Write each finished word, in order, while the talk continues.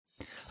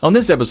On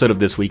this episode of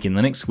This Week in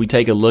Linux, we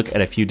take a look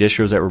at a few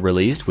distros that were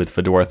released with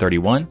Fedora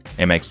 31,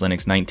 MX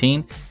Linux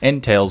 19,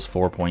 and Tails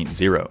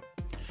 4.0.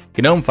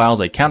 GNOME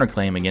files a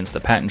counterclaim against the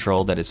patent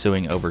troll that is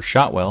suing over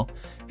Shotwell,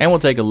 and we'll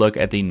take a look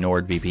at the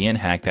NordVPN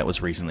hack that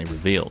was recently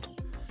revealed.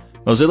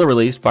 Mozilla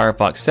released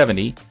Firefox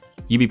 70,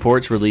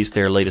 UBports released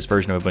their latest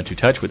version of Ubuntu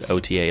Touch with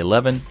OTA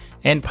 11,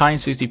 and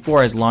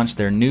Pine64 has launched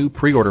their new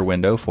pre-order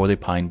window for the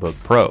Pinebook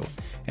Pro.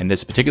 And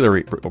this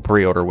particular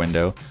pre-order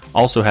window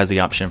also has the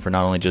option for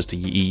not only just a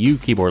EU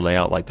keyboard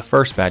layout like the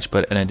first batch,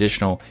 but an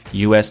additional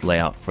US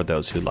layout for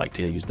those who like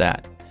to use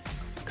that.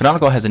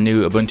 Canonical has a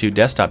new Ubuntu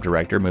desktop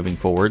director moving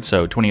forward,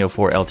 so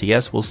 2004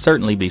 LTS will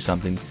certainly be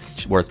something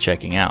worth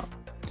checking out.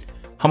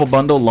 Humble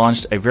Bundle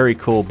launched a very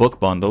cool book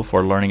bundle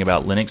for learning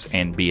about Linux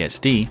and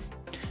BSD.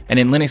 And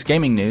in Linux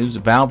gaming news,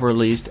 Valve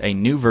released a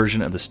new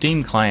version of the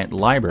Steam client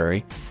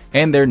library,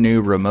 and their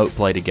new Remote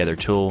Play Together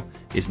tool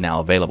is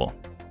now available.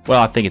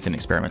 Well, I think it's an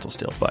experimental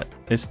still, but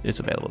it's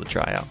available to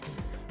try out.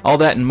 All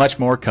that and much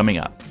more coming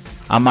up.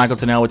 I'm Michael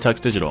Tennell with Tux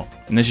Digital,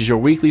 and this is your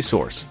weekly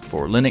source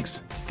for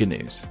Linux good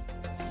news.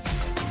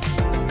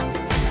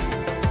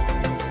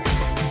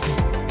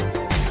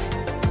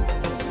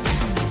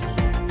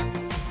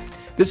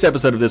 This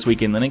episode of This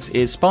Week in Linux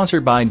is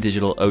sponsored by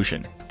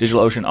DigitalOcean.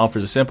 DigitalOcean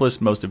offers the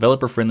simplest, most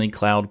developer-friendly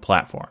cloud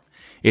platform.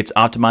 It's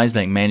optimized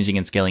by managing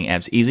and scaling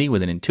apps easy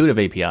with an intuitive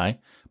API,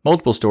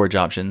 multiple storage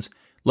options,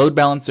 load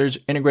balancers,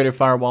 integrated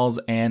firewalls,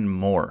 and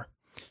more.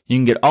 You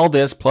can get all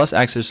this plus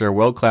access to their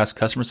world-class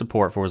customer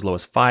support for as low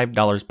as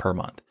 $5 per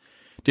month.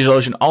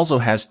 DigitalOcean also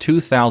has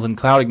 2,000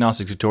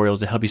 cloud-agnostic tutorials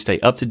to help you stay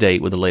up to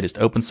date with the latest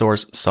open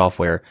source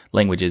software,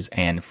 languages,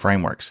 and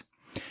frameworks.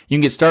 You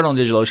can get started on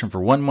DigitalOcean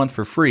for 1 month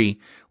for free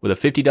with a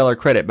 $50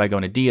 credit by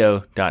going to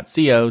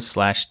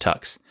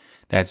do.co/tux.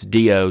 That's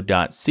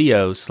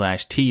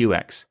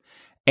do.co/tux.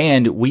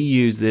 And we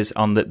use this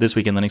on This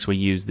Week in Linux. We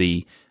use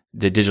the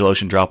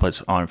DigitalOcean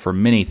droplets for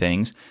many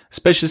things,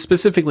 especially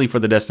specifically for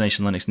the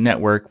Destination Linux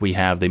network. We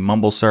have the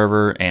Mumble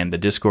server and the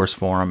Discourse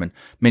forum and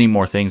many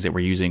more things that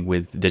we're using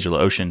with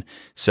DigitalOcean.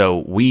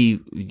 So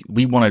we're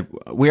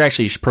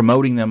actually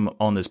promoting them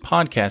on this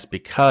podcast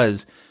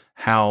because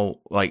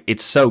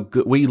it's so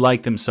good. We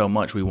like them so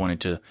much. We wanted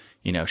to,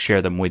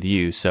 share them with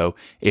you. So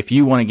if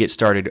you want to get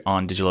started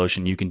on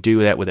DigitalOcean, you can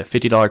do that with a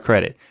 $50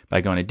 credit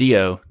by going to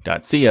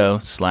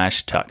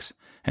do.co/tux.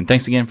 And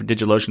thanks again for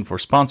DigitalOcean for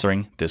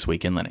sponsoring This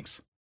Week in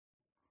Linux.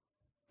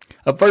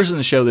 Up first in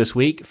the show this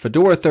week,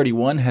 Fedora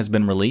 31 has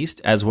been released,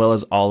 as well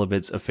as all of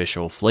its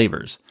official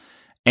flavors.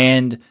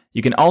 And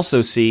you can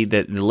also see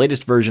that the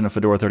latest version of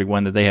Fedora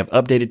 31 that they have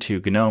updated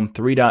to GNOME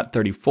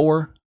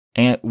 3.34,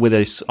 and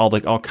with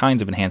all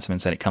kinds of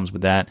enhancements that it comes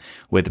with that,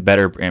 with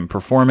better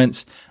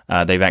performance.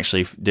 They've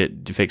actually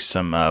fixed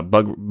some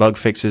bug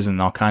fixes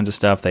and all kinds of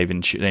stuff. They've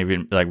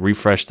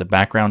refreshed the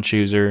background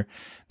chooser.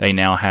 They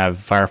now have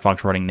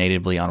Firefox running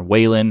natively on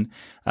Wayland.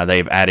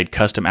 They've added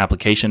custom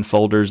application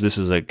folders. This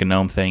is a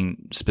GNOME thing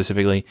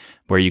specifically,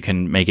 where you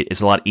can make it's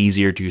a lot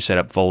easier to set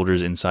up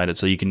folders inside it.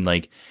 So you can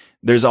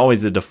there's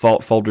always the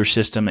default folder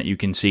system that you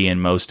can see in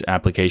most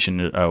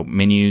application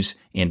menus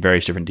in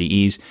various different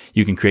DEs.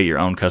 You can create your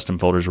own custom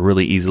folders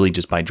really easily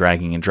just by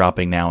dragging and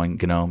dropping now in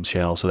GNOME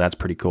shell, so that's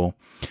pretty cool.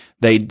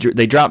 They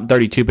dropped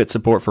 32-bit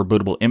support for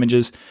bootable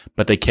images,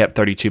 but they kept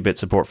 32-bit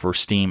support for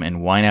Steam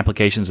and Wine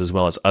applications as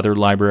well as other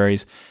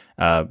libraries.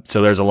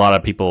 So there's a lot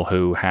of people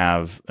who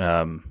have,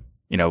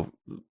 you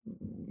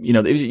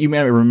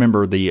may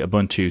remember the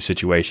Ubuntu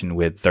situation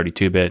with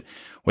 32-bit,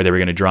 where they were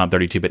going to drop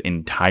 32-bit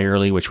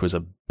entirely, which was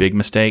a big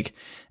mistake,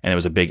 and it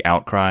was a big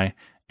outcry.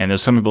 And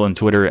there's some people on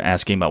Twitter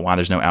asking about why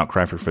there's no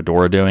outcry for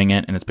Fedora doing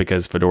it, and it's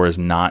because Fedora is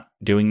not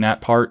doing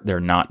that part. They're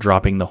not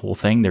dropping the whole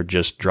thing. They're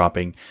just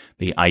dropping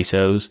the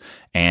ISOs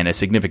and a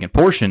significant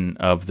portion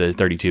of the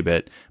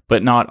 32-bit,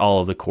 but not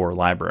all of the core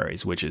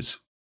libraries, which is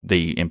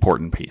the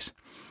important piece.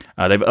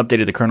 They've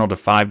updated the kernel to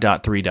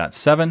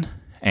 5.3.7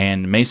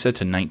 and Mesa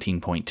to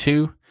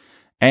 19.2,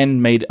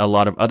 and made a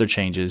lot of other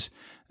changes.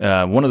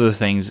 One of the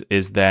things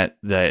is that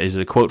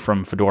a quote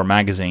from Fedora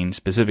magazine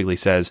specifically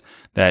says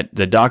that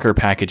the Docker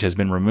package has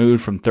been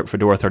removed from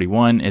Fedora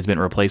 31, has been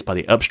replaced by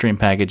the upstream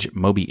package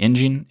Moby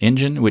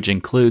engine, which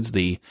includes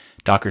the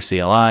Docker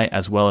CLI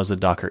as well as the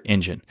Docker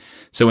engine.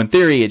 So in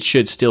theory, it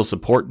should still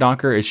support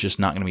Docker. It's just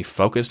not going to be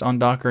focused on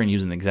Docker and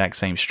using the exact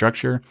same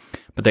structure.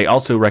 But they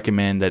also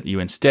recommend that you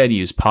instead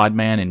use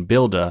Podman and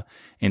Builda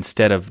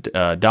instead of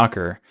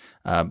Docker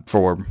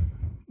for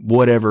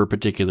whatever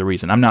particular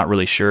reason. I'm not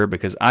really sure,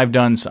 because I've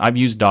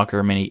used Docker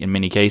in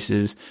many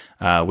cases.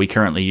 We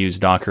currently use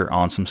Docker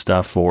on some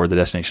stuff for the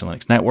Destination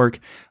Linux network,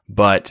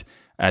 but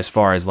as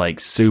far as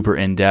super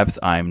in depth,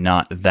 I'm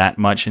not that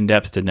much in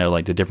depth to know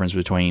the difference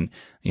between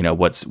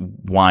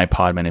why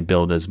Podman and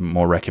Build is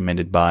more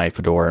recommended by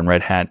Fedora and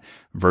Red Hat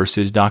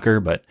versus Docker.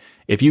 But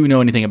if you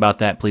know anything about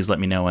that, please let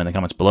me know in the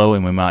comments below,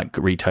 and we might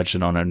retouch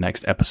it on a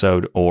next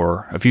episode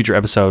or a future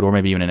episode, or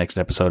maybe even a next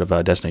episode of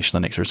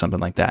Destination Linux or something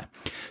like that.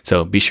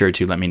 So be sure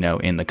to let me know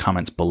in the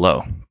comments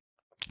below.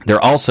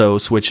 They're also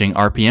switching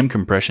RPM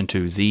compression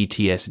to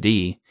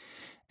ZTSD,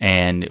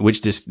 and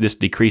which this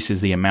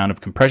decreases the amount of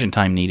compression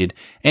time needed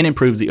and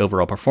improves the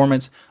overall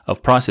performance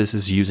of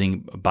processes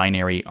using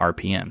binary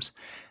RPMs.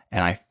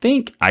 And I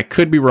think, I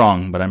could be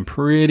wrong, but I'm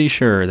pretty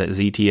sure that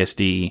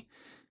ZTSD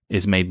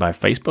is made by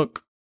Facebook.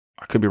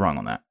 I could be wrong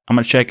on that. I'm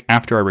going to check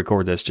after I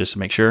record this just to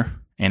make sure.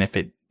 And if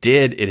it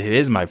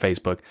is my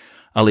Facebook,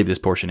 I'll leave this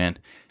portion in.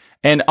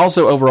 And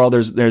also overall,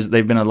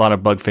 they've been a lot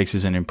of bug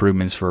fixes and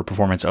improvements for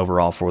performance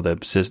overall for the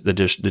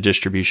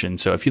distribution.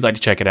 So if you'd like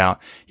to check it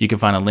out, you can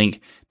find a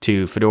link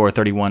to Fedora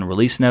 31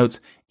 release notes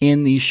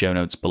in the show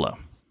notes below.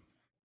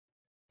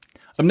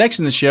 Up next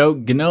in the show,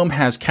 GNOME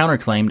has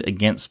counterclaimed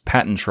against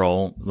patent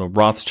troll, the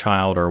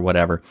Rothschild or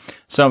whatever.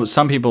 So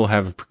some people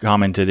have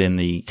commented in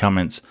the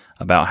comments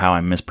about how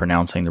I'm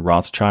mispronouncing the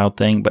Rothschild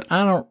thing, but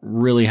I don't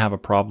really have a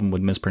problem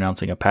with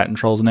mispronouncing a patent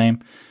troll's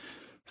name.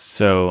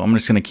 So I'm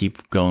just going to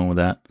keep going with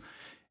that.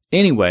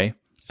 Anyway,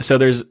 so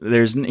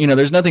there's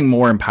nothing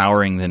more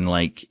empowering than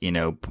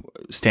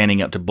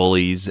standing up to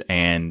bullies,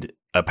 and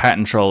a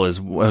patent troll is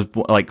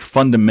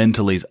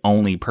fundamentally his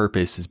only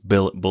purpose is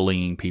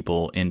bullying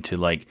people into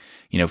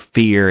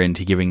fear,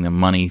 into giving them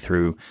money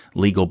through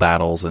legal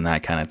battles and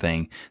that kind of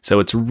thing.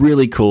 So it's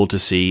really cool to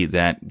see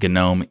that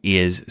GNOME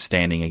is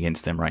standing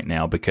against them right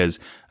now, because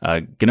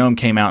GNOME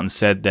came out and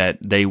said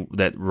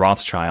that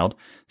Rothschild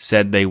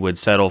said they would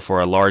settle for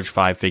a large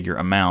 5-figure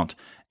amount,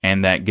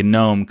 and that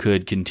GNOME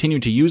could continue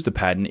to use the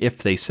patent if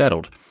they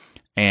settled.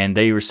 And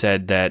they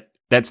said that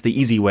that's the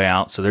easy way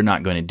out, so they're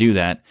not going to do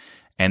that.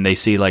 And they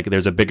see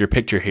there's a bigger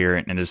picture here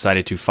and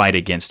decided to fight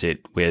against it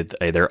with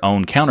their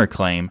own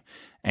counterclaim.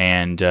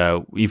 And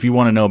if you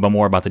want to know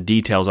more about the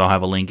details, I'll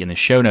have a link in the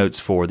show notes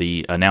for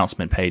the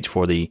announcement page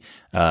for the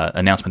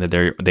announcement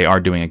that they are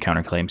doing a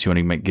counterclaim. So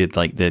you want to get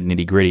the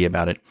nitty gritty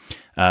about it.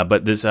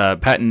 But this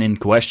patent in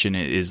question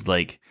is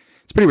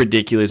it's pretty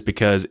ridiculous,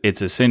 because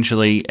it's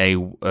essentially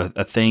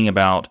a thing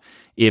about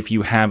if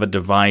you have a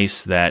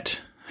device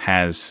that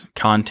has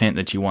content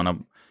that you want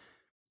to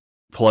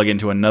plug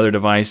into another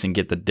device and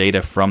get the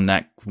data from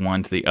that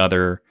one to the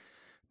other,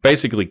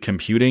 basically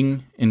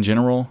computing in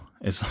general.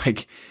 It's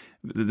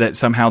that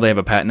somehow they have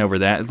a patent over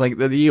that. It's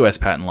the U.S.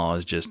 patent law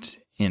is just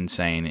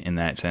insane in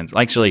that sense.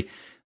 Actually,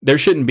 there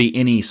shouldn't be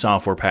any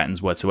software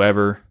patents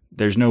whatsoever.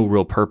 There's no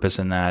real purpose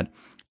in that.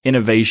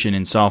 Innovation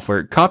in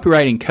software,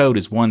 copyrighting code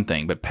is one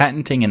thing, but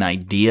patenting an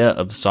idea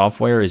of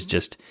software is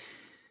just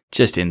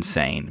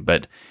insane.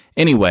 But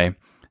anyway,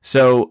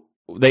 so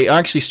they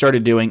actually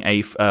started doing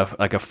a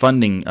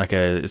funding,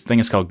 this thing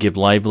is called Give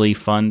Lively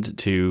Fund,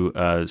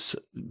 to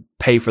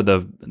pay for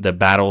the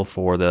battle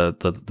for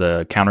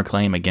the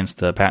counterclaim against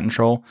the patent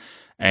troll,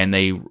 and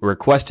they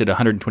requested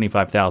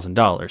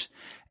 $125,000.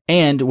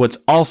 And what's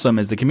awesome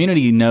is the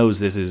community knows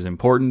this is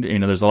important.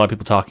 There's a lot of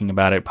people talking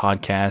about it,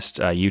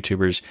 podcasts,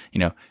 YouTubers.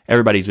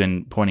 Everybody's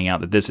been pointing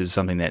out that this is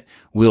something that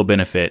will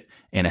benefit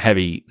in a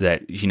heavy,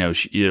 that,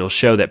 it'll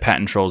show that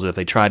patent trolls, if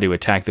they try to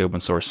attack the open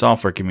source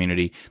software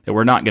community, that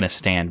we're not going to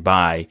stand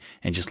by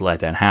and just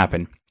let that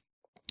happen.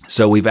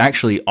 So we've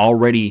actually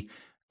already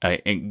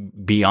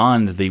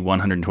beyond the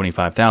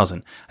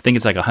 125,000. I think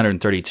it's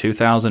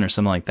 132,000 or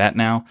something like that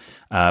now.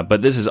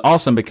 But this is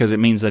awesome, because it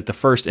means that the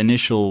first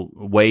initial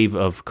wave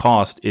of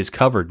cost is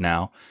covered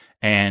now.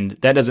 And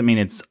that doesn't mean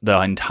it's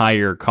the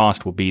entire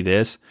cost will be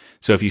this.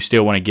 So if you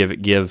still want to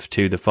give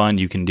to the fund,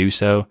 you can do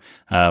so.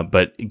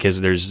 But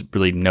because there's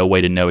really no way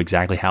to know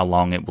exactly how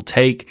long it will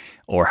take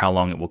or how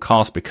long it will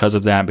cost because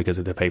of that, because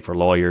they pay for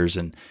lawyers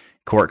and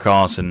court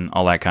costs and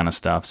all that kind of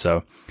stuff.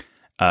 So,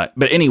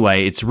 but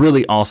anyway, it's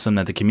really awesome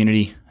that the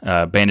community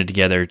banded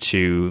together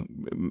to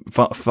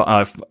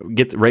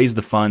raise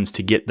the funds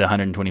to get the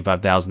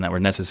 125,000 that were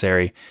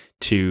necessary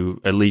to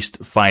at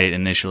least fight it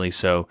initially.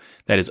 So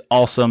that is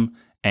awesome.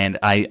 And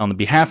on the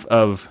behalf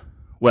of,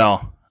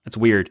 it's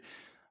weird.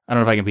 I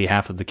don't know if I can on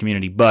behalf of the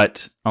community,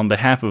 but on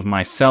behalf of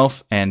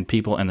myself and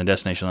people in the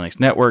Destination Linux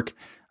Network,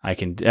 I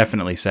can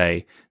definitely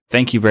say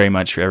thank you very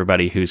much for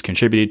everybody who's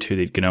contributed to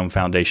the GNOME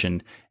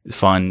Foundation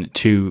Fund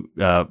to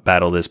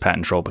battle this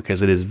patent troll,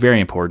 because it is very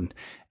important,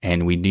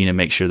 and we need to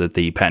make sure that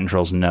the patent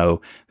trolls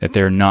know that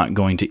they're not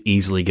going to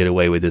easily get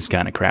away with this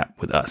kind of crap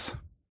with us.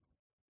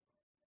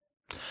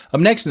 Up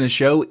next in the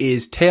show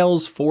is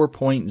Tails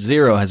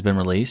 4.0 has been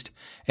released,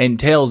 and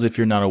Tails, if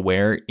you're not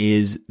aware,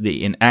 is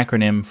an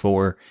acronym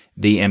for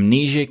the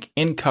Amnesic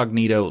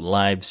Incognito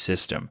Live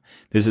System.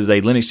 This is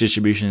a Linux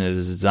distribution that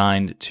is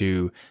designed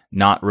to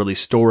not really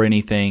store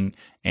anything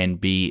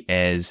and be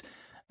as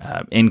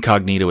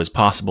incognito as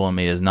possible and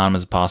made as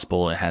anonymous as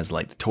possible. It has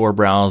the Tor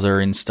browser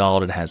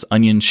installed. It has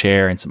Onion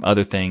Share and some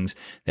other things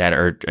that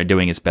are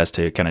doing its best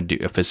to kind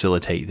of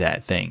facilitate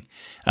that thing.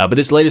 But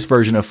this latest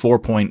version of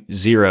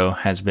 4.0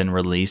 has been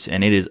released,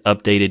 and it is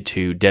updated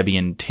to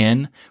Debian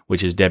 10,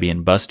 which is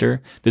Debian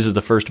Buster. This is the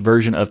first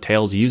version of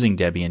Tails using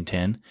Debian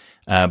 10.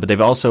 But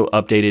they've also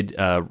updated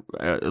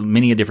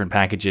many different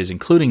packages,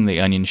 including the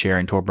Onion Share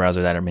and Tor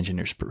browser that I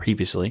mentioned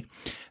previously.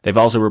 They've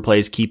also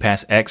replaced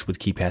KeePass X with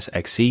KeePass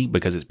XC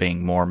because it's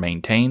being more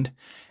maintained.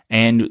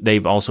 And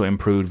they've also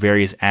improved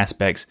various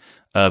aspects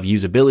of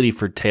usability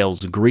for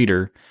Tails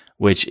Greeter,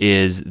 which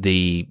is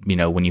the,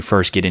 when you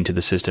first get into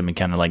the system, and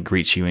kind of like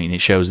greets you, and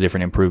it shows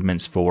different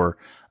improvements for,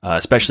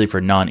 especially for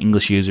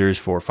non-English users,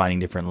 for finding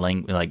different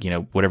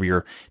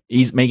whatever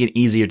make it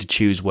easier to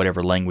choose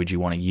whatever language you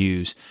want to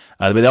use.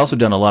 But they also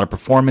done a lot of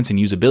performance and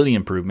usability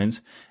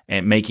improvements,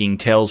 and making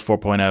Tails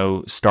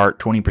 4.0 start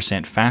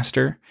 20%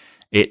 faster.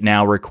 It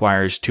now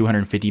requires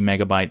 250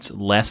 megabytes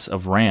less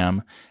of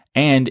RAM,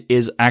 and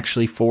is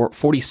actually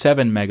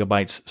 47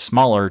 megabytes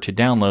smaller to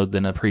download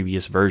than a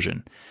previous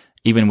version.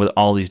 Even with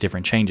all these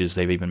different changes,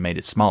 they've even made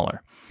it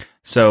smaller.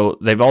 So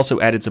they've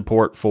also added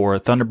support for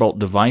Thunderbolt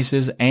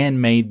devices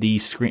and made the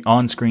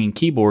on-screen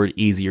keyboard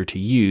easier to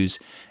use,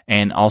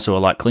 and also a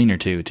lot cleaner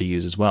to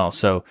use as well.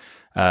 So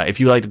if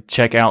you like to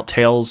check out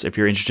Tails, if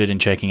you're interested in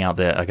checking out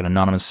an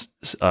anonymous,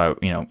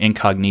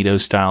 incognito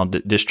style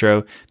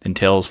distro, then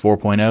Tails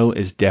 4.0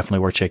 is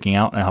definitely worth checking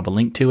out, and I'll have a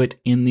link to it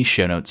in the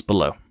show notes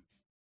below.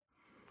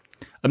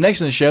 Up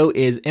next on the show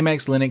is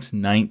MX Linux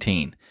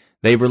 19.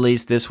 They've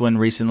released this one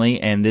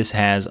recently, and this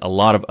has a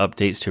lot of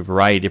updates to a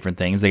variety of different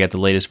things. They got the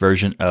latest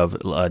version of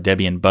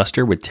Debian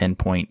Buster with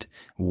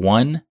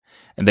 10.1,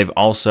 and they've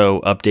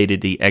also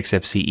updated the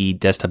XFCE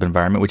desktop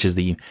environment, which is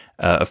the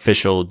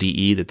official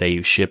DE that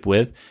they ship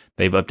with.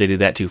 They've updated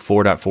that to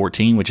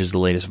 4.14, which is the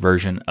latest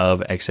version of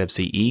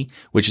XFCE,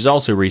 which is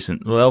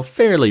also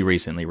fairly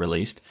recently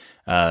released.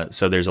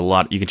 So there's a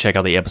lot. You can check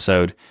out the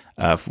episode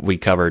we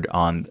covered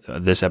on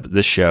this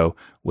show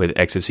with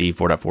XFCE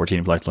 4.14 if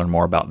you'd like to learn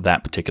more about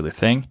that particular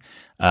thing.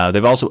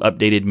 They've also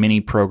updated many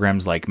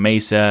programs like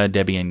Mesa,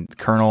 Debian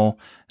kernel.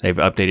 They've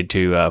updated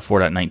to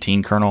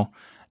 4.19 kernel.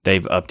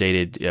 They've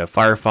updated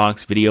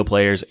Firefox, video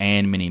players,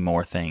 and many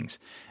more things.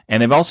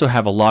 And they've also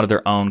have a lot of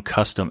their own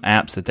custom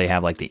apps that they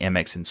have, like the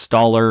MX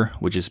Installer,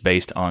 which is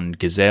based on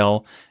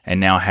Gazelle, and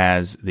now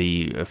has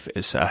the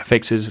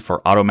fixes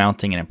for auto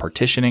mounting and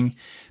partitioning.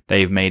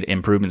 They've made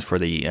improvements for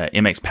the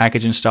MX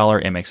Package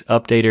Installer, MX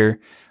Updater,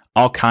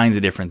 all kinds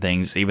of different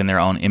things, even their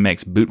own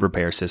MX Boot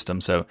Repair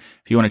system. So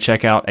if you want to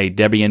check out a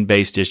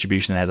Debian-based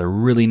distribution that has a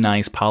really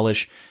nice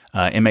polish,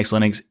 MX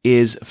Linux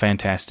is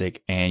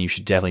fantastic, and you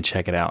should definitely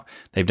check it out.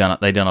 They've done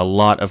a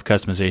lot of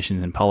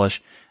customizations and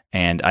polish,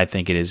 and I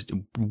think it is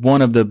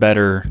one of the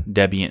better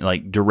Debian,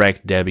 like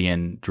direct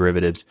Debian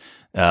derivatives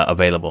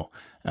available,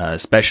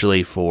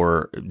 especially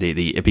for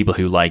the people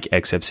who like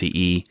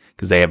XFCE,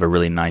 because they have a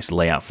really nice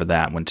layout for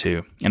that one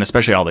too, and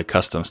especially all the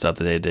custom stuff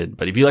that they did.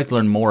 But if you'd like to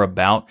learn more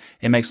about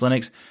MX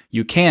Linux,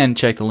 you can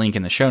check the link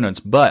in the show notes,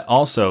 but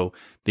also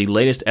the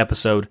latest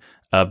episode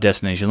of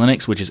Destination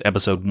Linux, which is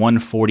episode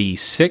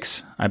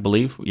 146, I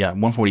believe. Yeah,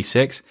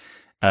 146.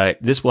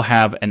 This will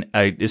have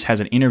this has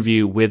an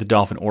interview with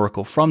Dolphin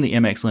Oracle from the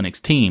MX Linux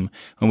team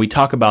when we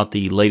talk about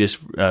the latest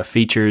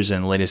features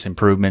and latest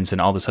improvements and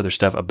all this other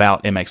stuff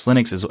about MX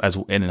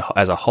Linux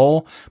as a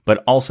whole,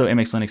 but also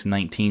MX Linux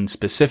 19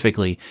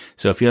 specifically.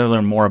 So if you want to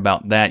learn more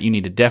about that, you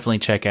need to definitely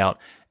check out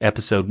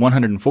episode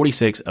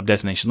 146 of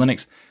Destination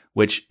Linux,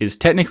 which is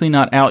technically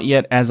not out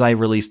yet as I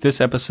release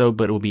this episode,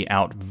 but it will be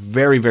out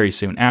very, very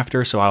soon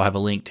after. So I'll have a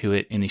link to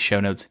it in the show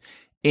notes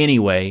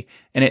anyway,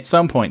 and at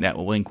some point that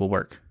link will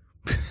work.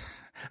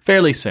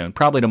 Fairly soon,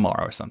 probably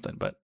tomorrow or something,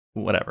 but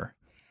whatever.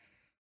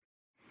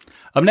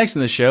 Up next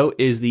in the show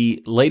is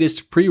the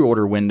latest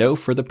pre-order window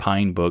for the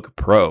Pinebook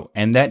Pro,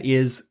 and that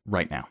is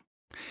right now.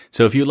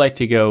 So if you'd like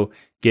to go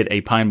get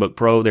a Pinebook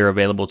Pro, they're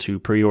available to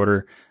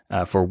pre-order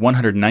for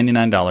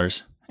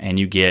 $199, and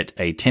you get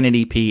a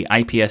 1080p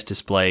IPS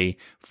display,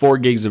 4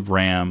 gigs of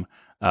RAM,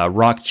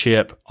 Rock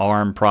chip,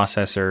 ARM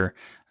processor,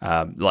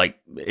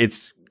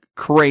 it's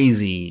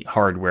crazy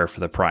hardware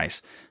for the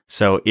price.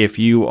 So if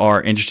you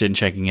are interested in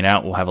checking it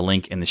out, we'll have a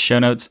link in the show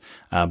notes.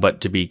 But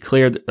to be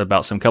clear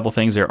about some couple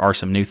things, there are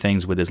some new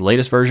things with this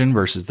latest version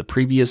versus the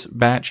previous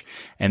batch,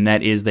 and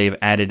that is they've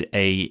added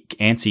a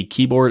ANSI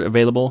keyboard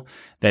available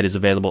that is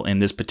available in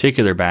this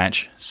particular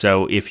batch.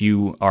 So if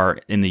you are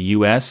in the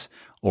US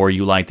or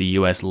you like the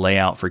US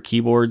layout for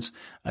keyboards,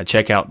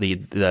 check out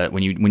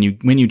when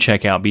you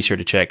check out, be sure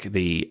to check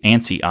the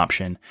ANSI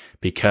option,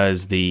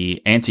 because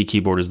the ANSI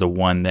keyboard is the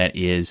one that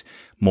is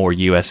more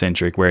US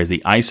centric, whereas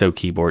the ISO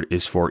keyboard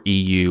is for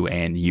EU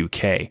and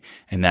UK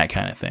and that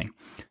kind of thing.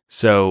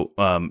 So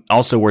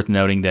also worth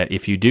noting that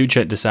if you do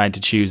decide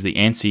to choose the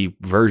ANSI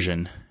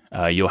version,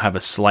 you'll have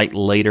a slight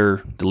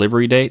later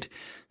delivery date.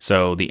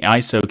 So the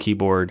ISO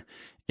keyboard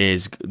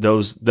is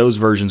those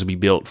versions will be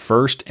built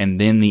first, and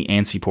then the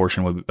ANSI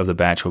portion of the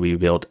batch will be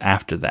built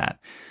after that.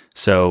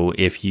 So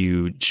if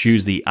you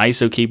choose the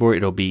ISO keyboard,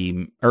 it'll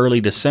be early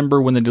December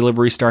when the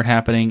deliveries start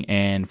happening,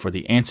 and for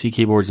the ANSI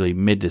keyboards, it'll be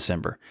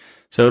mid-December.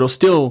 So it'll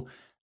still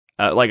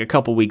like a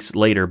couple weeks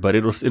later, but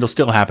it'll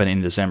still happen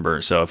in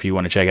December. So if you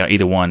want to check out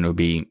either one, it will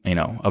be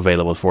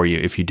available for you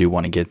if you do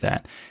want to get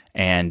that.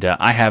 And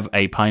I have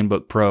a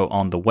Pinebook Pro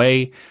on the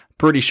way.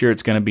 Pretty sure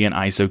it's going to be an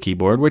ISO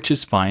keyboard, which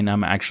is fine.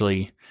 I'm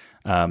actually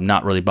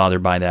not really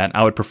bothered by that.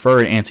 I would prefer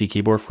an ANSI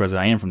keyboard because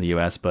I am from the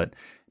US, but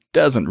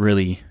doesn't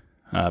really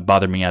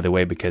bother me either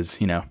way, because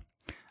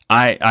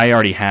I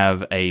already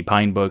have a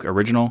Pinebook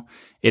original.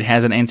 It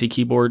has an ANSI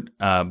keyboard,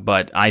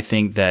 but I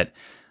think that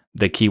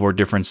the keyboard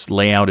difference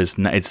layout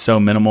it's so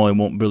minimal, it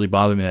won't really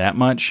bother me that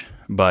much.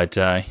 But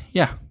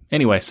yeah,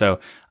 anyway, so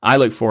I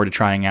look forward to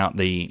trying out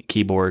the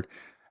keyboard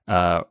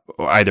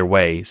either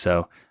way.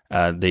 So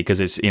because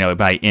it's it'd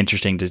be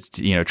interesting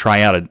to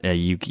try out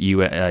a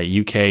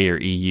UK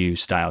or EU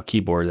style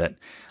keyboard that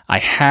I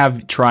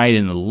have tried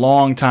in a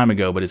long time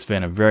ago, but it's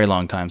been a very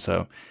long time.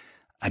 So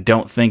I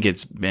don't think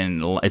it's been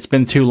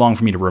too long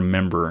for me to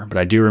remember, but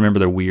I do remember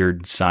the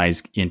weird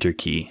size enter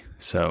key.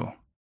 So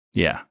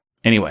yeah.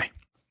 Anyway,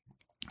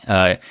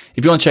 if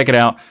you want to check it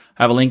out,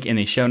 I have a link in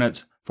the show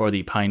notes for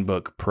the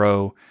Pinebook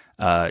Pro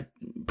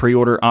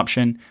pre-order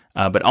option,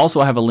 but also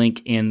I have a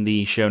link in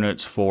the show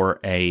notes for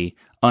a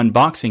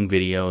unboxing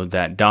video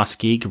that DOS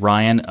Geek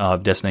Ryan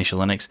of Destination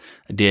Linux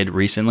did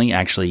recently,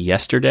 actually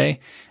yesterday,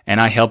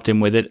 and I helped him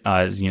with it,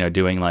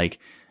 doing like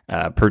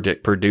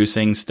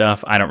producing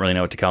stuff. I don't really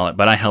know what to call it,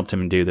 but I helped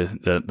him do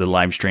the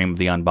live stream of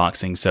the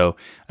unboxing. So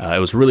it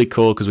was really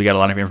cool because we got a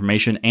lot of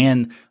information,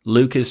 and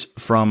Lucas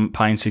from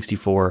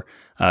Pine64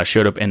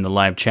 showed up in the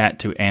live chat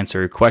to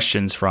answer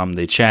questions from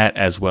the chat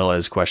as well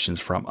as questions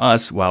from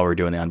us while we were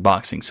doing the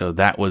unboxing. So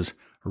that was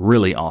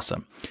really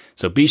awesome.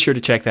 So be sure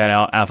to check that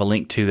out. I have a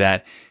link to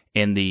that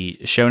in the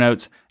show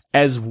notes,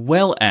 as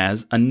well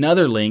as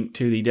another link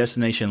to the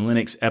Destination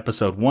Linux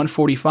episode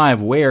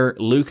 145, where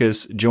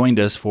Lucas joined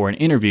us for an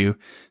interview.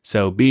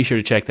 So be sure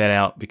to check that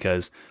out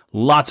because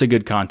lots of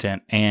good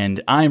content,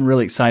 and I'm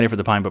really excited for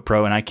the Pinebook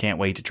Pro, and I can't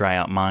wait to try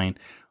out mine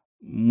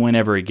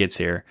whenever it gets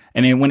here.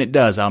 And then when it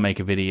does, I'll make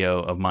a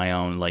video of my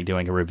own, like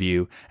doing a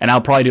review, and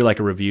I'll probably do like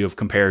a review of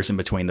comparison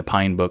between the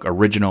Pinebook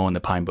Original and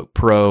the Pinebook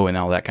Pro and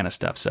all that kind of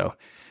stuff. So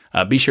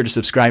be sure to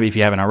subscribe if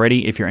you haven't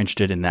already, if you're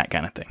interested in that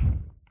kind of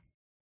thing.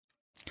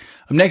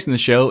 Up next in the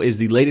show is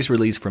the latest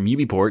release from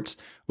UBports,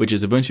 which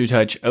is Ubuntu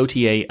Touch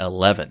OTA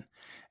 11.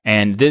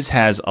 And this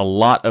has a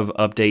lot of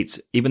updates,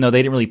 even though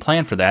they didn't really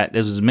plan for that.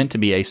 This was meant to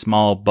be a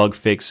small bug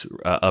fix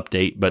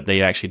update, but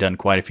they've actually done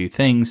quite a few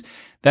things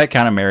that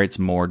kind of merits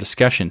more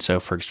discussion. So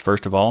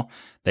first of all,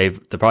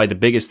 probably the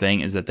biggest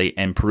thing is that they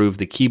improved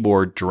the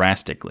keyboard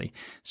drastically.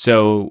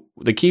 So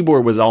the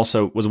keyboard was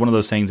one of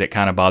those things that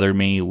kind of bothered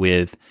me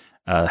with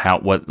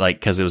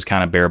because it was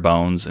kind of bare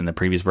bones in the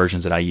previous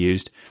versions that I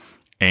used.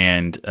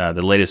 And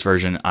the latest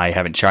version I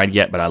haven't tried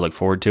yet, but I look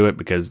forward to it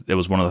because it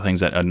was one of the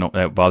things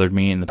that bothered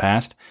me in the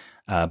past.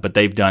 But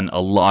they've done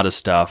a lot of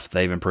stuff.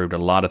 They've improved a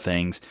lot of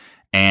things.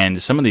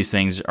 And some of these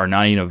things are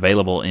not even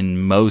available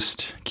in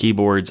most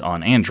keyboards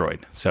on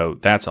Android. So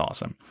that's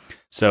awesome.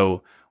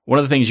 So one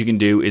of the things you can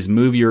do is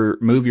move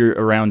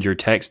around your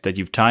text that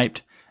you've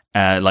typed,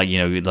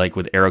 like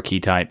with arrow key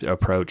type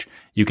approach.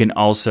 You can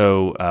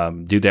also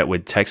do that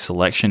with text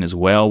selection as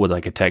well, with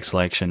like a text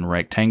selection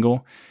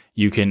rectangle.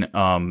 You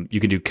can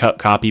do cut,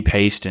 copy,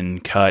 paste,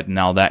 and cut, and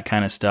all that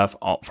kind of stuff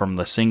from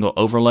the single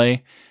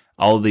overlay.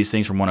 All of these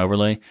things from one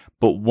overlay.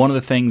 But one of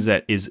the things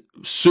that is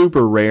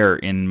super rare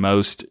in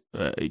most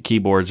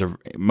keyboards or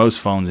most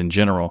phones in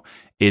general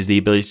is the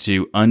ability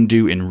to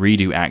undo and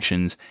redo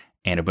actions.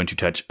 And Ubuntu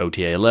Touch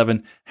OTA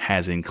 11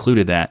 has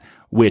included that,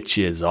 which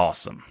is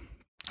awesome.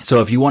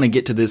 So if you want to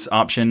get to this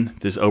option,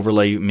 this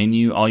overlay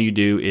menu, all you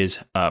do is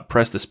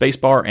press the space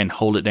bar and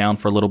hold it down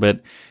for a little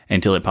bit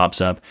until it pops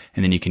up,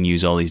 and then you can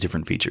use all these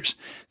different features.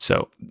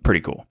 So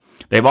pretty cool.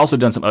 They've also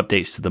done some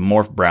updates to the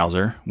Morph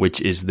browser, which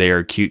is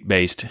their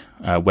Qt-based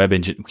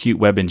Qt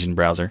web engine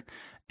browser.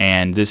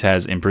 And this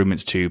has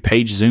improvements to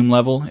page zoom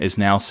level is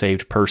now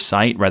saved per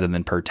site rather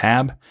than per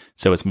tab,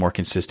 so it's more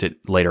consistent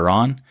later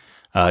on.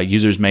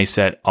 Users may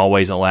set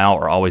always allow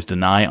or always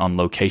deny on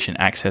location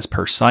access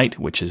per site,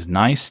 which is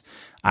nice.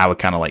 I would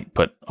kind of like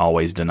put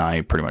always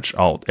deny pretty much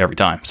every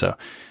time. So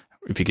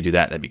if you could do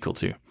that, that'd be cool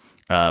too.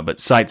 But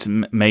sites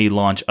may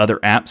launch other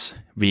apps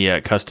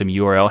via custom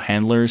URL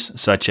handlers,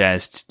 such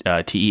as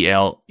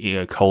tel://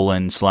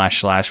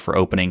 for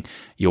opening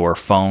your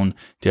phone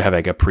to have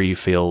like a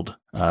pre-filled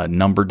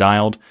number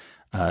dialed.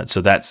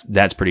 So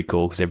that's pretty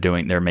cool because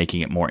they're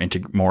making it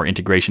more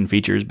integration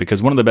features.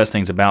 Because one of the best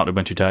things about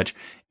Ubuntu Touch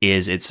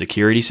is its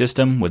security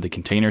system with the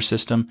container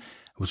system.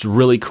 It was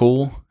really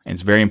cool, and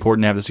it's very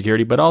important to have the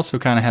security, but also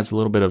kind of has a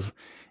little bit of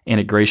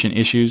integration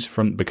issues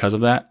because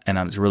of that. And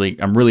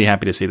I'm really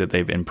happy to see that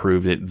they've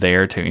improved it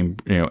there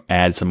to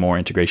add some more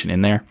integration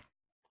in there.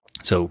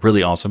 So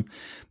really awesome.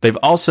 They've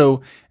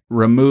also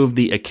removed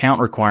the account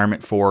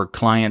requirement for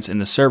clients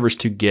and the servers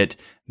to get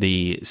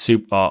the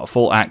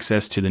full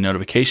access to the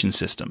notification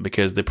system,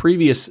 because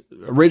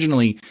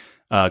originally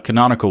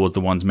Canonical was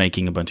the ones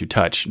making Ubuntu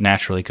Touch,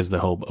 naturally because the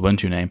whole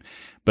Ubuntu name,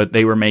 but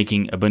they were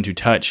making Ubuntu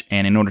Touch,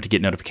 and in order to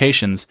get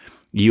notifications,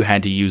 you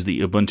had to use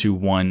the Ubuntu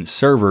One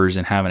servers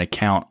and have an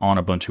account on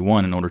Ubuntu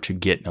One in order to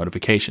get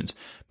notifications.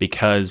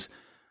 Because,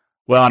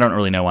 well, I don't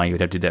really know why you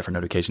would have to do that for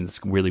notifications.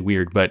 It's really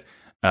weird, but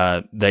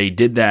they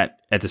did that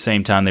at the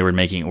same time they were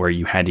making it where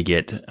you had to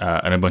get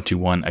an Ubuntu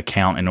One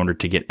account in order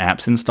to get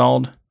apps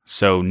installed.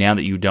 So now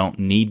that you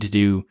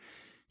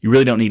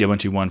really don't need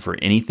Ubuntu One for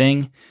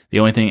anything. The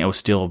only thing that was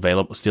still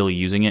available, still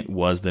using it,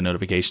 was the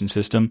notification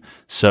system.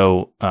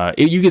 So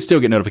you could still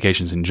get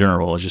notifications in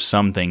general. It's just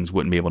some things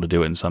wouldn't be able to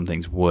do it and some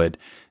things would.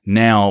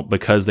 now,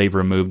 because they've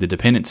removed the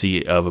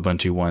dependency of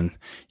Ubuntu One,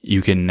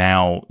 you can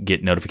now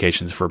get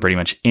notifications for pretty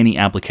much any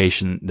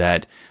application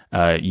that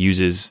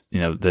uses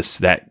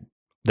that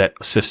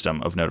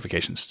system of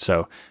notifications.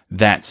 So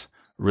that's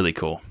really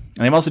cool.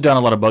 And they've also done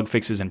a lot of bug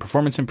fixes and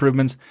performance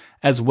improvements,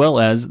 as well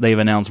as they've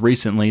announced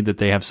recently that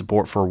they have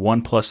support for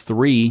OnePlus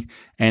 3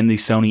 and the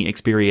Sony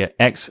Xperia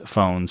X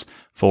phones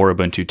for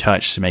Ubuntu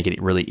Touch to make it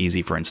really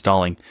easy for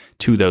installing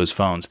to those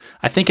phones.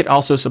 I think it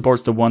also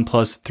supports the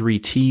OnePlus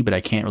 3T, but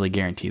I can't really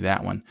guarantee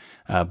that one.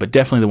 But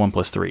definitely the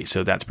OnePlus 3,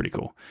 so that's pretty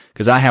cool.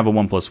 Because I have a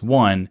OnePlus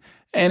 1,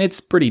 and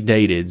it's pretty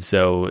dated,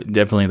 so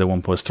definitely the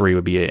OnePlus 3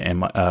 would be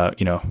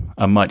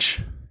a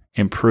much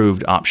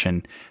improved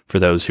option for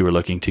those who are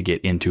looking to get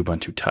into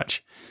Ubuntu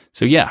Touch.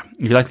 So yeah,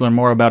 if you'd like to learn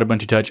more about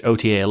Ubuntu Touch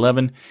OTA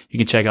 11, you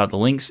can check out the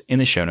links in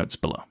the show notes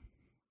below.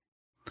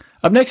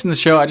 Up next in the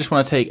show, I just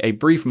want to take a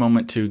brief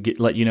moment to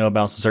let you know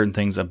about some certain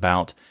things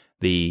about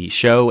the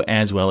show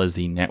as well as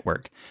the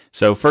network.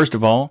 So first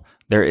of all,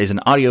 there is an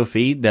audio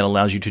feed that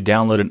allows you to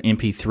download an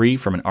MP3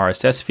 from an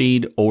RSS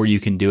feed, or you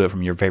can do it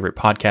from your favorite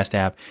podcast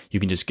app. You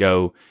can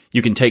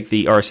take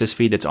the RSS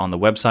feed that's on the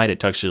website at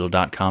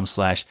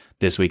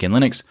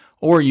tuxdigital.com/thisweekinlinux,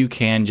 or you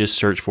can just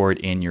search for it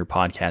in your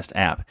podcast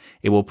app.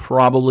 It will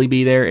probably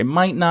be there. It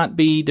might not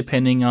be,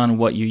 depending on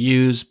what you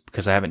use,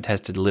 because I haven't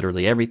tested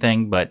literally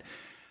everything, but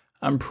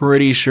I'm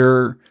pretty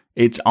sure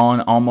it's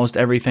on almost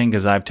everything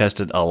because I've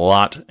tested a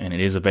lot, and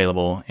it is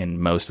available in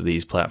most of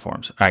these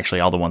platforms.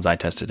 Actually, all the ones I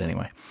tested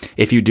anyway.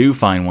 If you do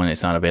find one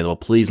that's not available,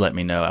 please let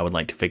me know. I would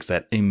like to fix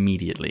that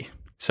immediately.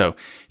 So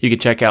you can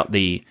check out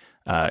the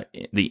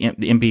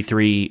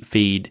MP3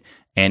 feed,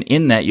 and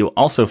in that you'll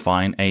also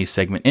find a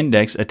segment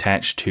index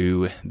attached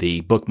to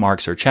the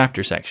bookmarks or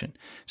chapter section.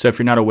 So if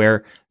you're not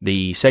aware,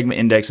 the segment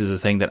index is a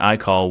thing that I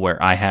call where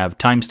I have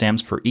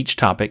timestamps for each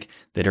topic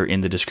that are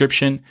in the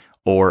description,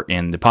 or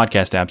in the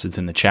podcast apps, it's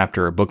in the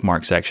chapter or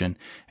bookmark section,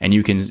 and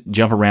you can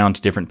jump around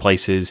to different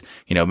places.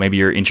 Maybe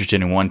you're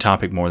interested in one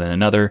topic more than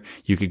another.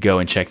 You could go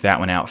and check that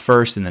one out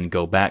first, and then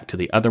go back to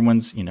the other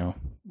ones. Go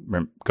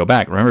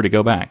back. Remember to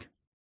go back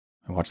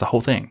and watch the whole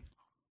thing.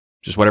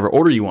 Just whatever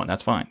order you want,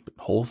 that's fine. But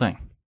the whole thing.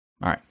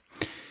 All right.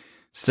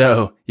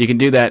 So you can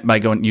do that by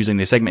using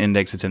the segment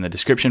index that's in the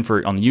description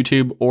on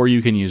YouTube, or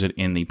you can use it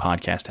in the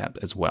podcast app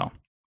as well.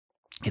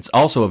 It's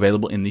also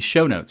available in the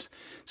show notes.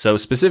 So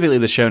specifically,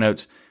 the show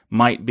notes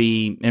might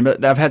be, and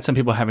I've had some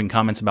people having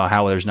comments about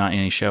how there's not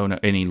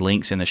any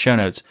links in the show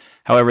notes.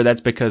 However,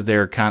 that's because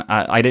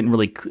I didn't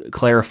really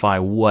clarify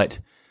what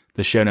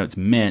the show notes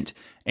meant.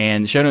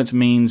 And show notes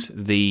means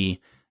the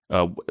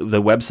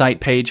website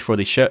page for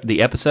the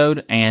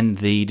episode and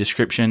the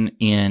description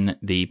in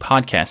the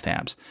podcast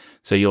apps.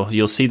 So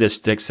you'll see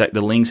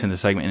the links in the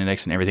segment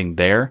index and everything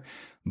there,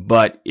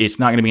 but it's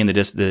not going to be in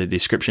the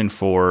description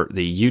for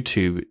the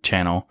YouTube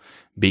channel,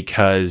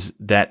 because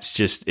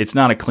it's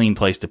not a clean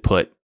place to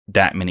put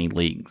that many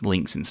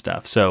links and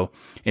stuff. So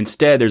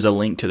instead, there's a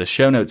link to the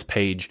show notes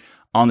page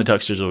on the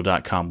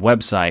tuxdigital.com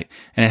website,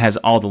 and it has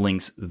all the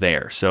links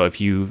there. So if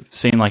you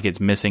seem like it's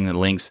missing the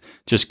links,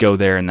 just go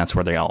there, and that's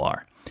where they all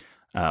are.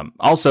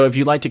 Also, if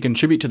you'd like to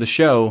contribute to the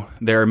show,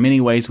 there are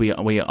many ways we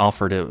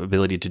offer the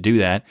ability to do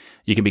that.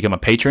 You can become a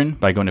patron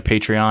by going to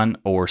Patreon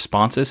or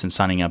Sponsus and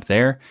signing up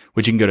there,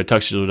 which you can go to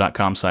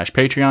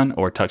tuxdigital.com/Patreon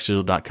or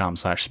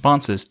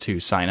tuxdigital.com/Sponsus to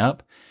sign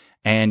up.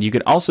 And you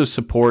could also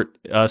support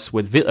us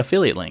with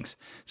affiliate links.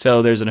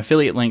 So there's an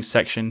affiliate links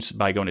section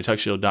by going to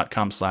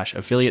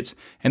tuxdigital.com/affiliates,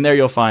 and there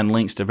you'll find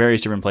links to various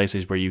different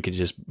places where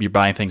you're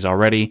buying things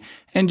already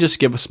and just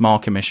give a small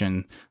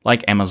commission,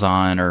 like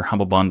Amazon or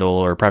Humble Bundle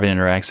or Private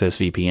Internet Access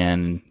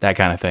VPN, that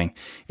kind of thing.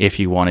 If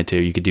you wanted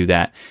to, you could do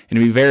that, and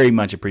it'd be very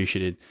much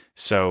appreciated.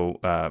 So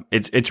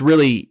it's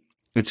really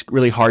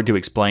hard to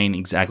explain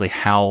exactly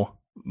how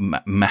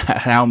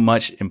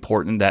much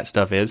important that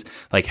stuff is,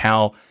 like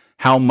how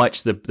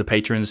much the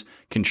patrons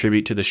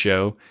contribute to the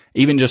show.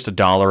 Even just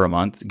 $1 a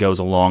month goes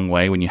a long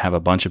way when you have a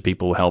bunch of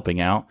people helping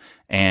out.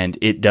 And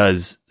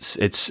it's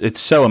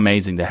so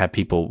amazing to have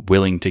people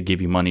willing to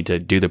give you money to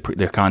do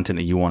the content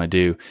that you want to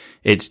do.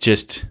 It's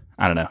just,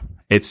 I don't know.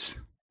 It's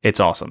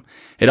awesome.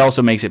 It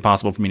also makes it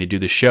possible for me to do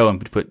the show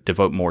and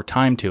devote more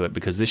time to it,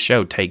 because this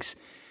show takes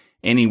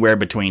anywhere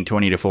between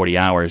 20 to 40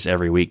 hours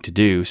every week to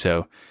do.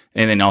 So,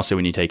 and then also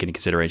when you take into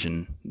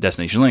consideration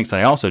Destination Linux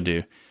that I also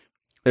do,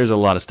 there's a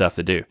lot of stuff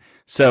to do.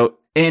 So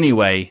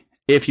anyway,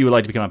 if you would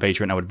like to become a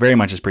patron, I would very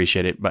much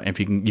appreciate it. But if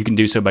you can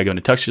do so by going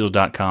to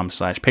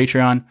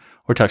tuxdigital.com/Patreon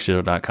or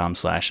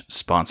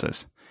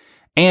tuxdigital.com/Sponsus.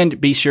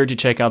 And be sure to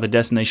check out the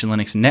Destination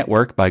Linux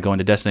Network by going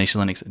to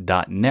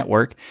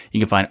destinationlinux.network. You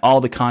can find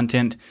all the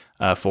content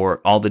for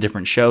all the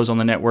different shows on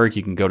the network.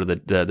 You can go to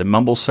the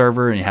Mumble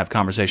server and you have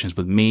conversations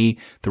with me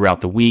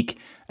throughout the week,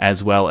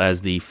 as well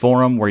as the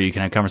forum where you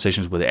can have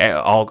conversations with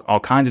all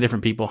kinds of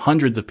different people.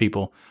 Hundreds of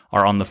people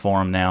are on the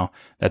forum now.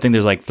 I think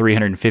there's like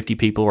 350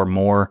 people or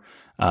more.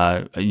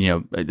 And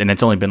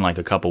it's only been like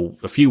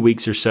a few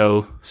weeks or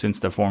so since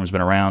the forum's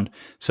been around.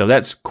 So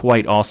that's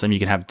quite awesome. You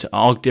can have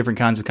all different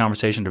kinds of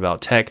conversations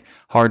about tech,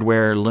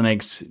 hardware,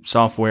 Linux,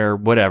 software,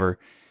 whatever.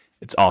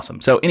 It's awesome.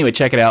 So anyway,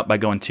 check it out by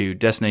going to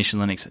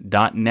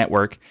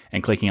destinationlinux.network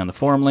and clicking on the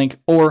forum link,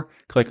 or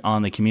click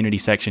on the community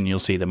section. You'll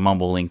see the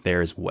Mumble link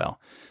there as well.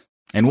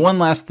 And one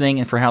last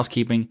thing for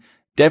housekeeping,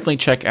 definitely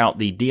check out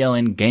the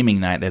DLN gaming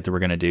night that we're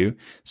going to do.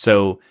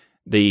 So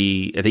at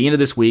the end of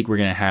this week, we're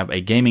going to have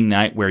a gaming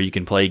night where you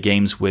can play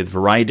games with a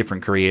variety of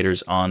different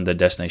creators on the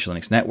Destination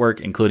Linux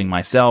network, including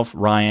myself,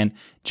 Ryan,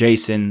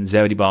 Jason,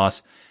 Zebedee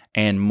Boss,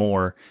 and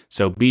more.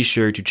 So be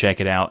sure to check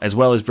it out, as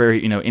well as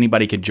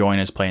anybody could join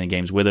us playing the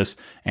games with us,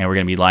 and we're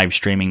going to be live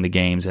streaming the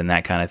games and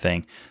that kind of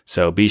thing.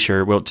 So be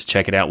sure to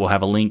check it out. We'll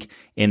have a link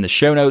in the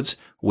show notes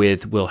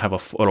we'll have a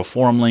little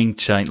forum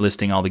link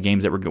listing all the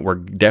games that we're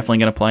definitely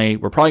going to play.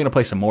 We're probably going to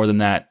play some more than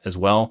that as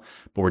well,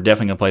 but we're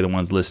definitely going to play the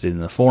ones listed in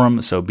the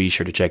forum. So be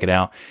sure to check it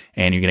out,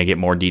 and you're going to get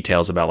more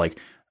details about like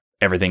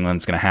everything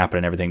that's going to happen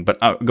and everything. But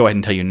I'll go ahead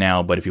and tell you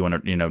now, but if you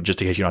want to,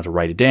 just in case you don't have to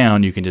write it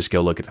down, you can just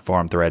go look at the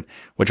forum thread,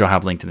 which I'll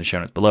have linked in the show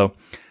notes below.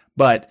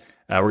 But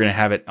we're going to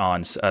have it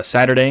on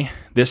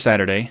this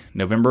Saturday,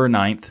 November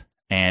 9th,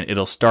 and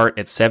it'll start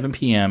at 7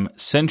 p.m.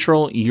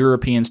 Central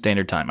European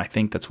Standard Time. I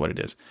think that's what it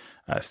is,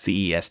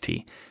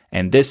 CEST.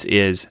 And this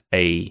is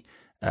I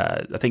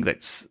think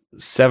that's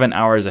 7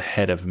 hours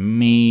ahead of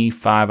me,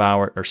 5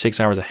 hours or 6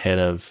 hours ahead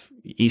of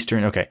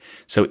Eastern. Okay,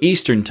 so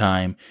Eastern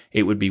time,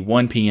 it would be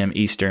 1 p.m.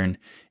 Eastern.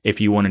 If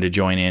you wanted to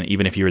join in,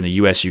 even if you're in the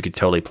U.S., you could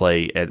totally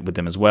play with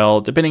them as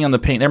well. Depending on the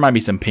ping, there might be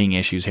some ping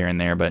issues here and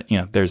there, but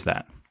there's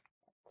that.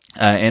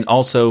 And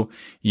also,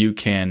 you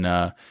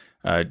can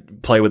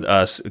play with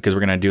us because we're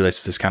going to do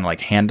this kind of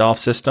like handoff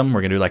system.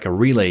 We're going to do like a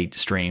relay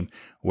stream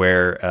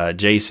where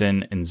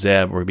Jason and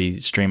Zeb will be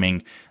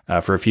streaming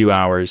for a few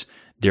hours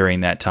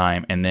during that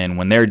time, and then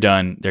when they're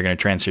done, they're going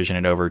to transition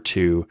it over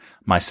to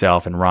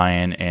myself and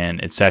Ryan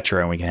and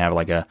etc. And we can have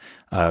like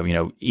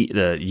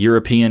the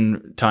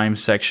European time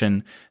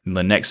section, and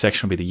the next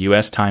section will be the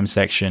US time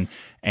section,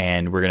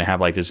 and we're going to have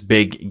like this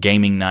big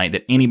gaming night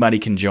that anybody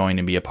can join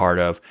and be a part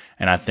of,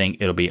 and I think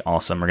it'll be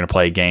awesome. We're going to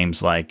play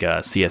games like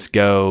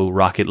CSGO,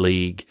 Rocket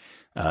League,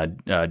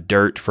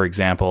 Dirt, for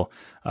example.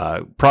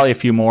 Probably a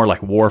few more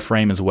like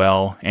Warframe as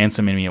well, and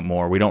some many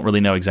more. We don't really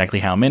know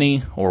exactly how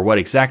many or what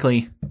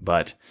exactly,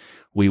 but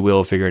we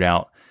will figure it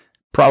out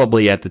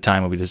probably at the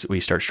time we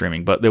start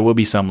streaming. But there will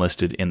be some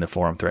listed in the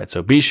forum thread.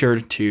 So be sure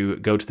to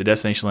go to the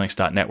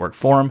destinationlinux.network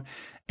forum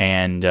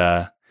and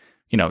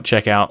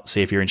check out,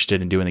 see if you're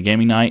interested in doing the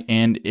gaming night,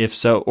 and if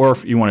so, or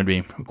if you want to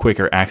be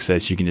quicker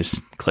access, you can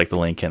just click the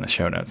link in the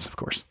show notes, of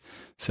course.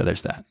 So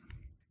there's that.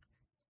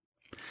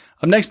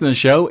 Up next in the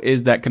show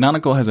is that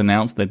Canonical has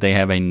announced that they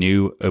have a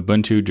new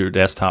Ubuntu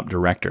desktop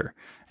director,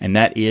 and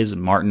that is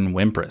Martin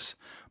Wimpress.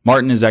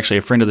 Martin is actually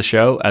a friend of the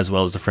show, as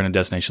well as a friend of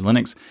Destination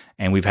Linux,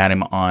 and we've had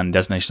him on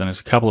Destination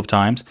Linux a couple of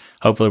times.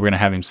 Hopefully we're going to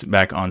have him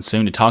back on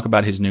soon to talk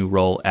about his new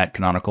role at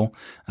Canonical,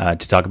 to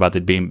talk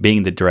about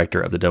being the director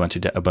of the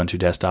Ubuntu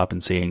desktop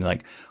and seeing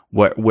like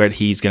where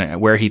he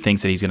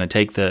thinks that he's going to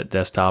take the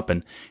desktop,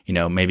 and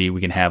maybe we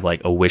can have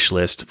like a wish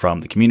list from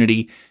the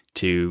community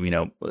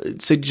to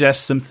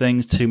suggest some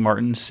things to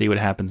Martin, see what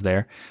happens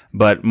there.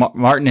 But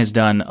Martin has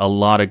done a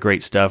lot of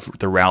great stuff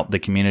throughout the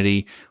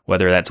community,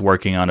 whether that's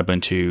working on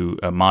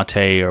Ubuntu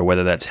Mate, or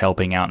whether that's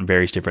helping out in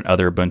various different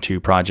other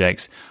Ubuntu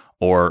projects,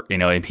 or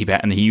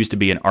he used to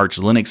be an Arch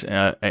Linux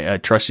a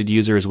trusted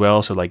user as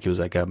well, so like he was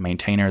like a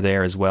maintainer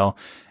there as well,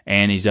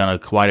 and he's done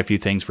quite a few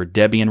things for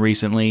Debian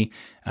recently.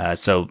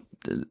 So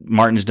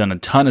Martin's done a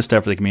ton of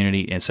stuff for the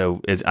community, and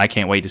so I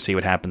can't wait to see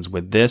what happens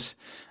with this.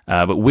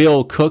 But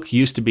Will Cook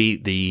used to be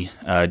the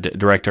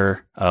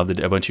director of the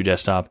Ubuntu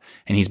desktop,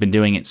 and he's been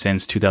doing it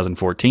since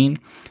 2014.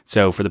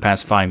 So for the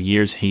past 5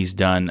 years, he's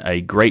done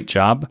a great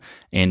job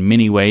in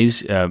many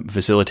ways,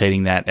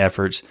 facilitating that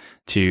efforts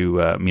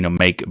to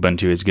make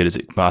Ubuntu as good as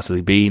it can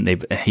possibly be.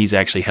 He's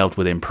actually helped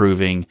with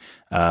improving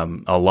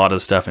a lot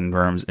of stuff in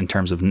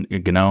terms of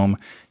GNOME,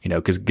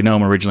 because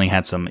GNOME originally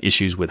had some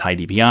issues with high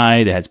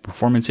DPI, they had some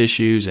performance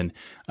issues, and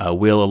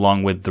Will,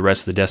 along with the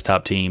rest of the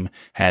desktop team,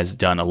 has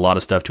done a lot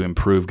of stuff to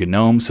improve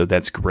GNOME, so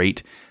that's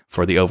great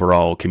for the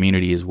overall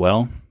community as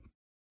well.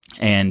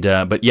 And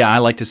but yeah, I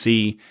like to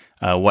see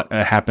what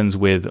happens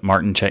with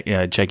Martin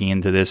checking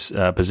into this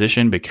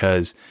position,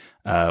 because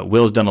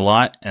Will's done a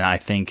lot, and I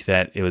think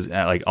that it was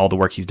like all the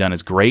work he's done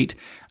is great.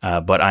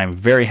 But I'm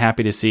very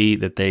happy to see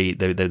that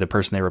the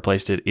person they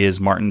replaced it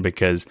is Martin,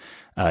 because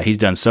he's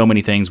done so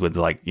many things with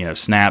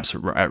snaps,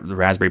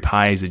 Raspberry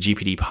Pis, the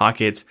GPD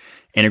pockets,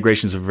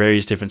 integrations of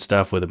various different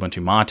stuff with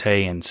Ubuntu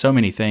Mate, and so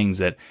many things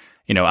that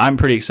I'm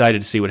pretty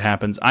excited to see what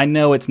happens. I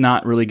know it's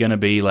not really going to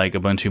be like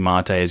Ubuntu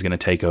Mate is going to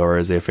take over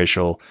as the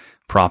official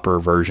proper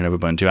version of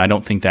Ubuntu. I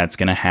don't think that's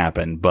going to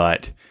happen,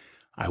 but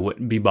I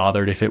wouldn't be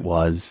bothered if it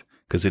was,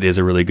 because it is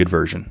a really good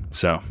version.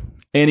 So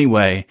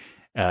anyway,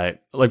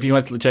 if you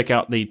want to check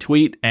out the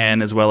tweet,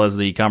 and as well as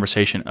the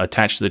conversation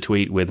attached to the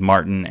tweet with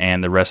Martin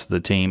and the rest of the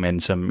team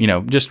and some,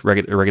 just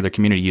regular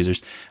community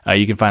users,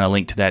 you can find a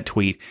link to that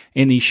tweet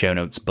in the show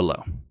notes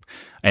below.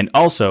 And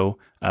also,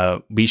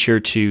 be sure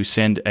to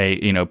send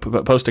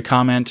post a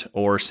comment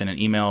or send an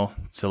email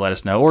to let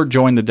us know, or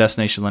join the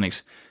Destination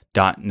Linux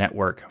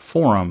 .network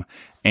forum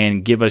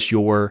and give us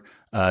your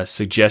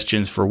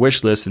suggestions for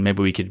wish lists, and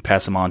maybe we could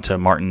pass them on to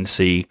Martin to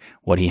see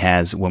what he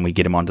has when we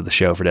get him onto the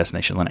show for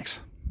Destination Linux.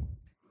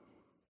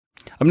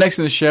 Up next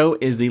in the show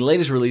is the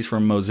latest release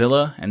from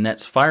Mozilla, and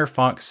that's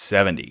Firefox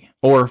 70,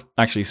 or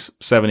actually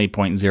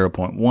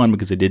 70.0.1,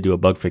 because they did do a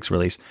bug fix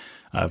release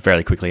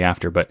fairly quickly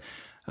after. But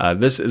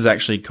this is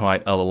actually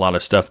quite a lot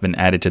of stuff been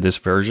added to this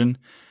version.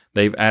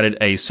 They've added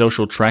a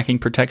social tracking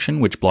protection,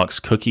 which blocks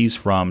cookies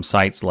from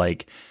sites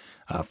like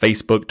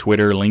Facebook,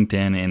 Twitter,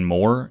 LinkedIn, and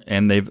more.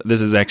 And this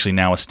is actually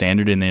now a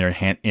standard in their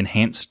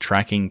enhanced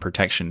tracking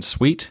protection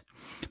suite.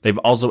 They've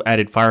also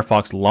added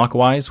Firefox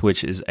Lockwise,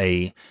 which is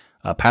a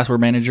password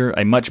manager,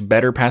 a much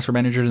better password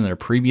manager than their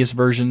previous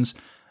versions,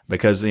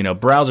 because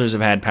browsers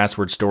have had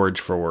password storage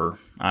for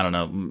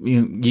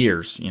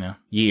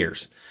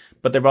years,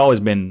 but they've always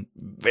been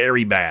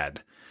very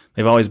bad.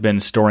 They've always been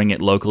storing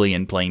it locally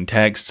in plain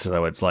text,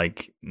 so it's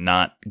like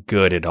not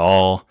good at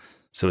all.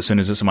 So as soon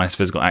as someone has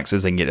physical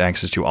access, they can get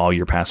access to all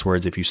your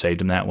passwords if you saved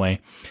them that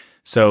way.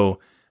 So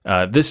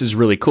this is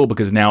really cool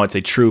because now it's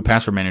a true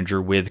password manager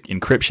with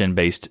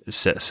encryption-based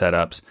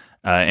setups.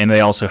 And they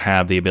also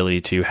have the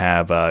ability to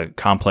have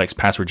complex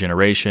password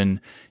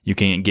generation. You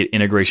can get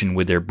integration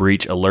with their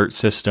breach alert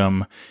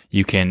system.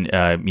 You can,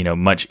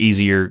 much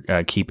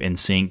easier keep in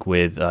sync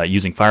with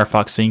using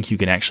Firefox Sync. You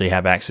can actually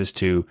have access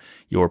to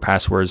your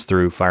passwords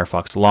through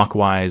Firefox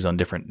Lockwise on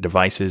different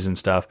devices and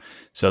stuff.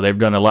 So they've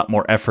done a lot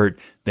more effort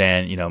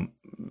than,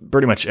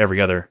 pretty much every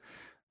other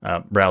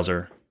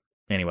browser.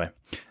 Anyway.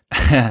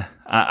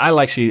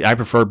 I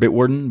prefer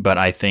Bitwarden, but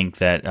I think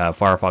that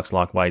Firefox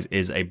Lockwise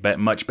is a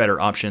much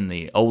better option,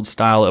 the old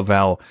style of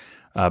how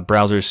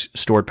browsers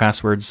stored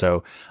passwords,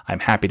 so I'm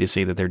happy to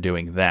see that they're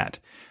doing that.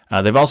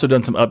 They've also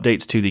done some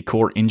updates to the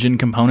core engine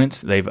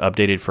components. They've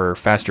updated for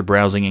faster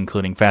browsing,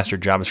 including faster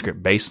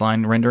JavaScript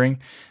baseline rendering,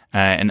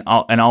 and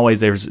always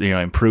there's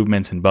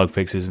improvements and bug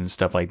fixes and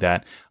stuff like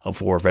that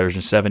for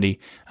version 70.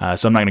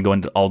 So I'm not going to go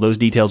into all those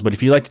details, but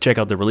if you'd like to check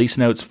out the release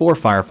notes for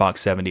Firefox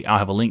 70, I'll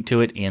have a link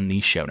to it in the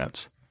show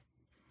notes.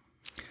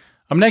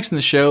 Up next in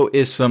the show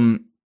is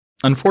some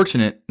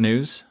unfortunate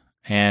news,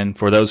 and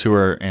for those who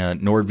are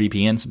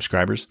NordVPN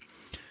subscribers,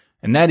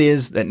 and that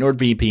is that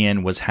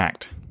NordVPN was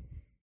hacked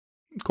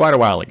quite a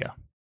while ago.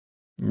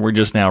 We're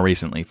just now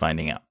recently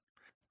finding out.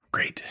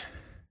 Great.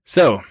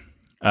 So,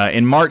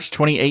 in March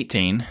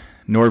 2018,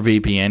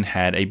 NordVPN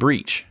had a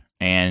breach,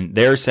 and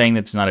they're saying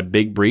that's not a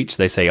big breach.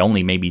 They say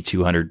only maybe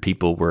 200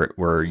 people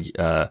were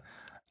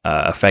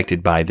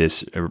affected by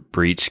this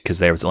breach because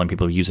they were the only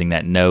people using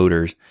that node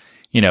or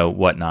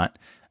whatnot.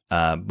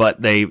 But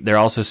they're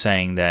also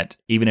saying that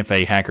even if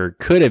a hacker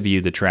could have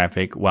viewed the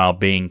traffic while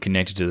being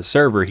connected to the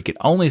server, he could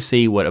only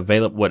see what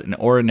an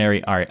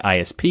ordinary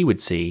ISP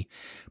would see,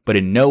 but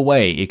in no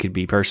way it could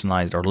be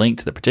personalized or linked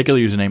to the particular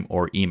username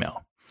or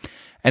email.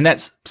 And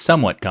that's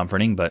somewhat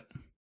comforting, but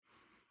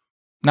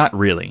not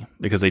really,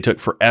 because they took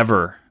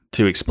forever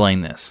to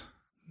explain this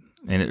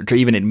and to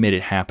even admit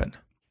it happened.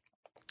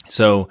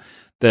 So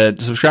the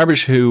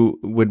subscribers who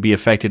would be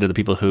affected are the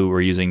people who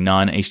were using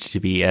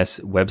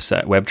non-HTTPS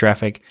web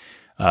traffic,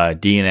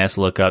 DNS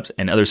lookups,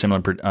 and other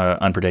similar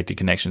unprotected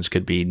connections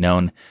could be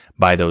known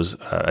by those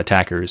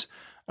attackers.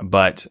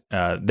 But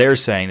they're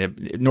saying that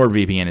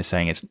NordVPN is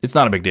saying it's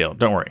not a big deal.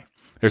 Don't worry.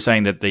 They're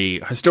saying that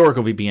the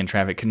historical VPN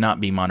traffic cannot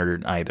be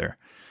monitored either.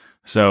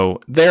 So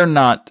they're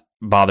not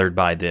bothered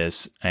by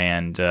this.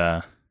 And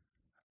you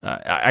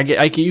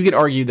could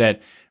argue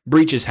that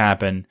breaches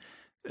happen.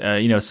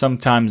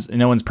 Sometimes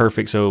no one's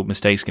perfect, so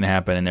mistakes can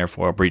happen, and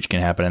therefore a breach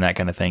can happen, and that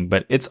kind of thing.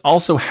 But it's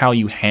also how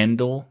you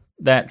handle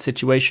that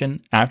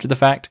situation after the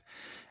fact,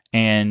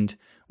 and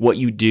what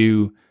you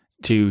do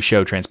to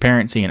show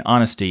transparency and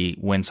honesty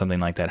when something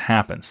like that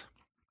happens.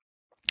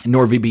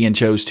 NordVPN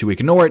chose to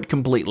ignore it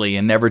completely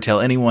and never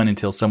tell anyone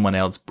until someone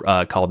else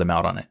called them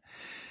out on it.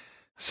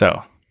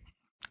 So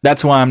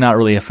that's why I'm not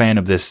really a fan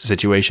of this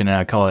situation, and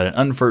I call it an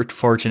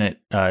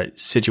unfortunate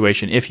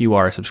situation if you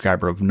are a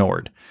subscriber of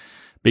Nord.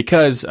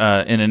 Because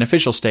in an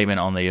official statement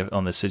on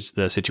the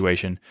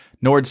situation,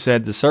 Nord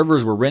said the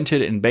servers were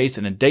rented and based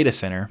in a data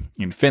center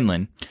in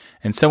Finland,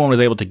 and someone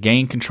was able to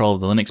gain control of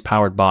the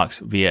Linux-powered box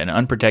via an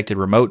unprotected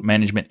remote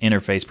management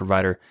interface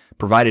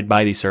provided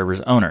by the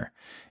server's owner.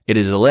 It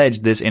is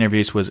alleged this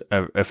interface was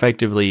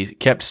effectively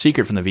kept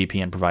secret from the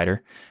VPN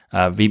provider.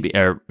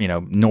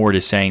 Nord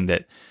is saying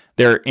that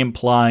they're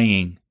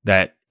implying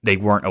that they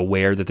weren't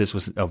aware that this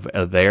was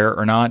there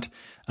or not.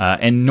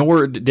 And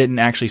Nord didn't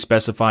actually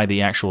specify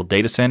the actual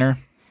data center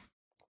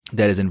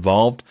that is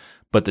involved,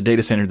 but the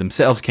data center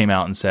themselves came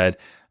out and said,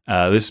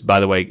 this, by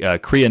the way,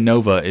 Krea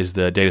Nova is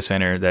the data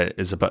center that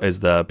is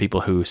the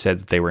people who said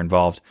that they were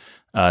involved.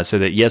 So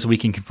that, yes, we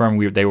can confirm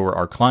they were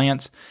our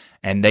clients,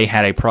 and they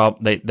had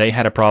a they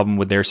had a problem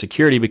with their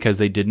security because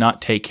they did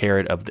not take care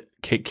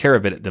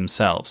of it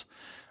themselves.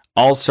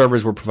 All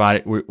servers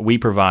we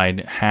provide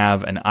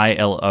have an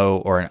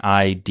ILO or an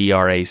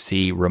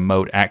IDRAC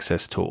remote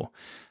access tool.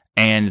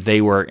 And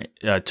they were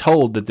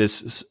told that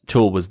this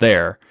tool was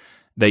there.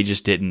 They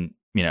just didn't,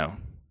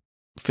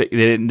 they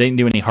didn't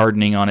do any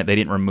hardening on it. They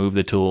didn't remove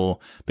the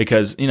tool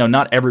because,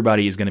 not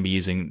everybody is going to be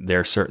using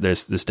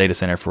this data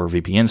center for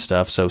VPN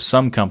stuff. So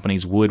some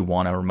companies would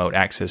want a remote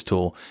access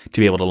tool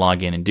to be able to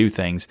log in and do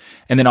things.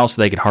 And then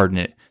also they could harden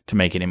it to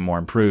make it more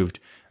improved.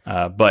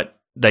 But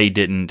they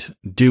didn't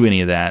do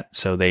any of that.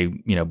 So they,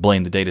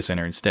 blamed the data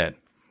center instead.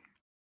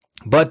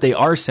 But they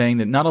are saying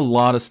that not a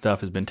lot of stuff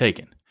has been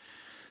taken.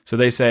 So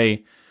they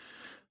say,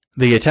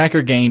 the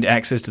attacker gained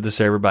access to the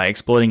server by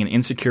exploiting an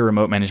insecure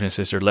remote management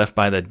system left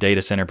by the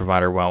data center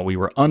provider while we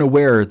were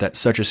unaware that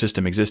such a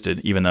system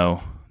existed, even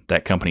though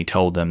that company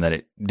told them that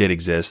it did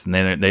exist. And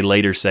then they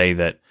later say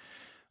that,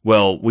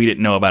 well, we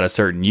didn't know about a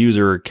certain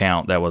user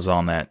account that was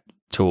on that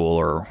tool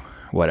or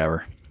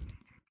whatever.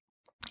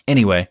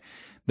 Anyway,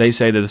 they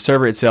say that the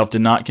server itself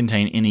did not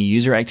contain any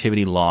user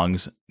activity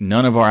logs.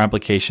 None of our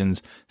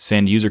applications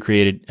send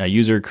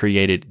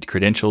user-created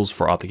credentials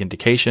for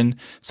authentication,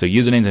 so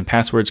usernames and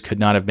passwords could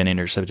not have been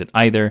intercepted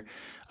either.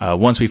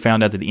 Once we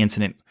found out that the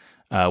incident,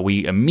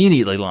 we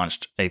immediately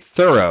launched a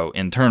thorough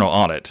internal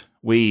audit.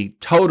 We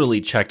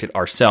totally checked it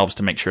ourselves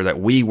to make sure that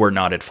we were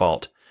not at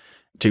fault.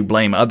 To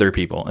blame other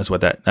people is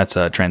what that's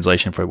a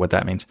translation for what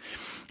that means.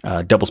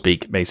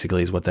 Doublespeak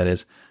basically is what that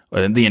is.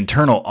 The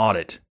internal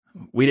audit.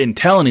 We didn't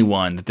tell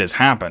anyone that this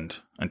happened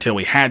until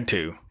we had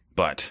to,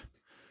 but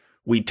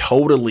we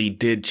totally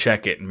did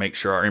check it and make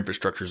sure our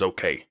infrastructure is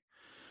okay.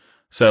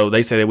 So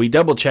they say that we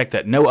double checked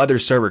that no other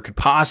server could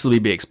possibly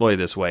be exploited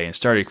this way and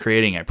started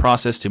creating a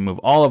process to move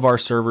all of our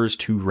servers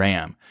to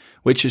RAM,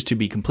 which is to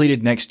be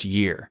completed next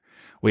year.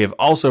 We have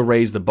also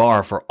raised the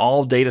bar for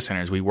all data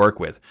centers we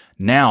work with.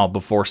 Now,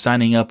 before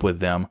signing up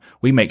with them,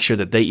 we make sure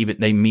that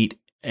they meet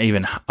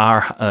even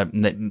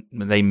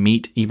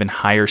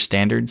higher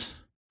standards.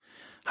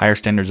 Higher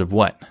standards of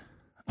what?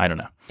 I don't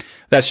know.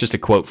 That's just a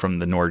quote from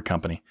the Nord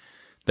company.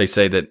 They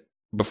say that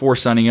before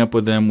signing up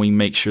with them, we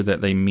make sure that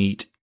they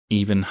meet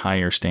even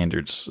higher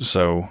standards.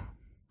 So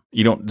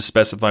you don't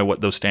specify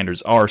what those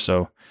standards are.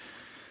 So,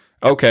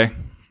 okay,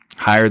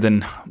 higher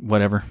than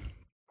whatever.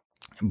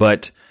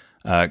 But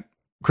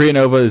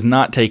Creanova is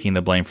not taking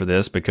the blame for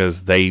this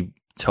because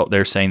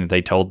they're saying that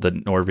they told the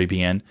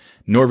NordVPN.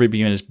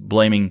 NordVPN is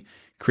blaming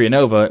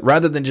Creanova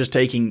rather than just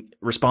taking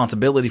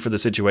responsibility for the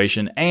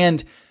situation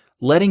and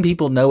letting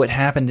people know it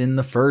happened in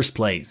the first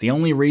place. The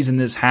only reason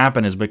this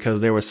happened is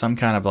because there was some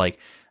kind of a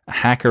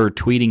hacker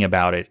tweeting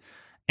about it,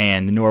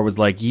 and Nord was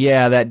like,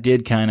 yeah, that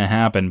did kind of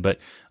happen, but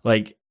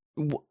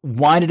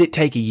why did it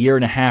take a year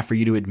and a half for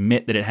you to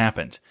admit that it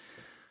happened?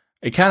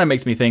 It kind of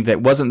makes me think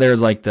that wasn't there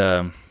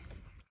the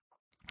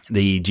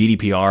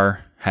GDPR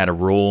had a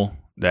rule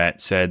that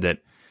said that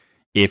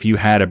if you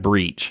had a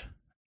breach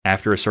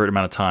after a certain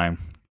amount of time,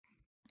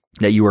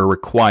 that you were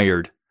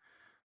required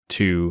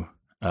to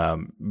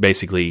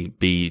basically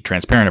be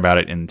transparent about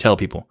it and tell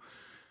people.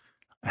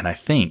 And I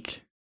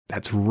think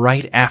that's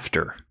right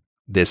after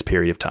this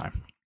period of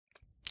time.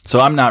 So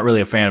I'm not really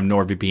a fan of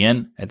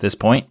NordVPN at this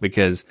point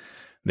because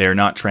they're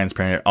not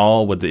transparent at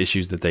all with the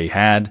issues that they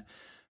had.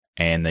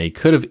 And they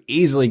could have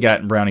easily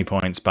gotten brownie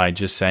points by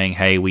just saying,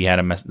 hey, we had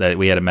a mess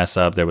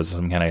up. There was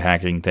some kind of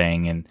hacking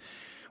thing and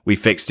we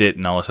fixed it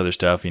and all this other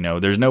stuff.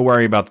 There's no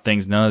worry about the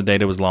things. None of the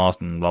data was lost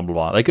and blah, blah,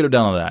 blah. They could have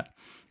done all that.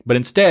 But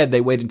instead,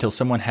 they waited until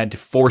someone had to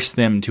force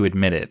them to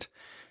admit it.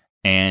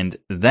 And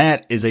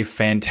that is a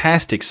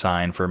fantastic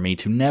sign for me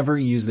to never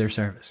use their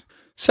service.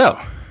 So,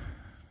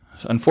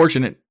 it's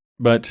unfortunate,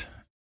 but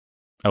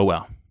oh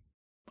well.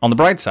 On the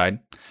bright side,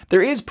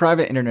 there is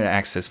private internet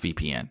access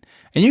VPN.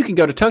 And you can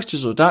go to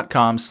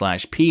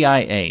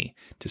tuxdigital.com/PIA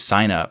to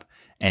sign up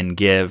and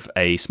give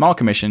a small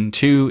commission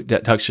to the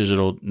Tux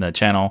Digital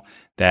channel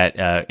that,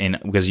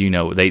 because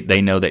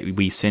they know that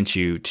we sent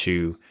you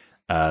to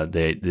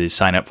the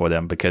sign up for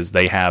them because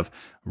they have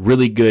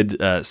really good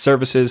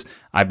services.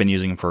 I've been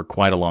using them for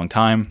quite a long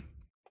time.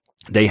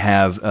 They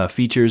have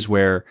features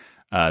where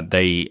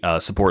they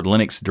support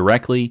Linux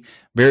directly.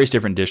 Various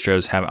different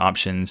distros have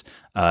options.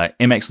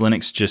 MX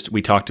Linux,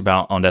 we talked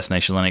about on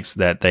Destination Linux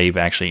that they've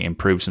actually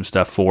improved some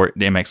stuff for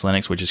MX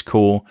Linux, which is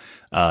cool.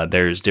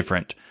 There's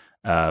different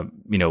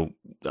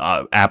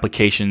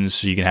applications.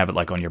 So you can have it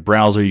on your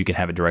browser. You can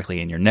have it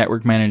directly in your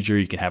network manager.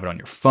 You can have it on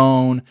your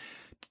phone.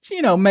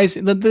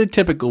 The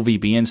typical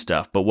VPN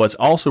stuff. But what's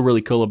also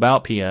really cool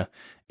about PIA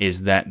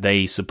is that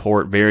they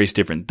support various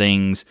different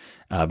things,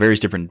 various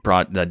different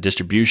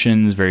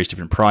distributions, various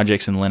different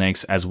projects in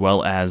Linux, as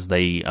well as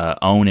they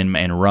own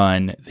and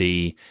run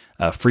the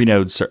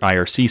Freenode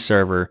IRC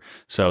server.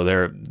 So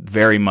they're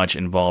very much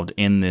involved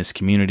in this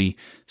community.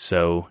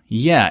 So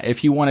yeah,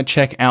 if you want to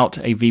check out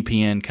a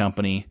VPN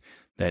company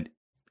that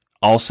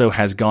also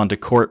has gone to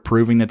court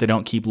proving that they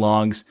don't keep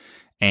logs,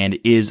 and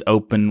is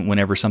open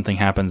whenever something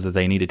happens that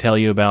they need to tell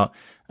you about,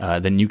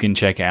 then you can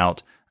check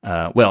out,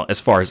 as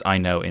far as I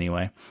know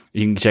anyway,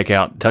 you can check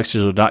out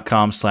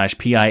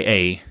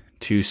tuxdigital.com/PIA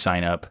to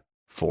sign up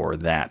for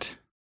that.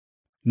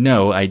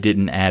 No, I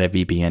didn't add a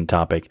VPN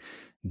topic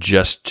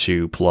just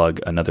to plug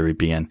another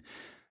VPN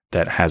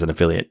that has an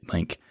affiliate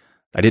link.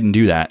 I didn't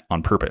do that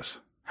on purpose.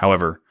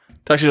 However,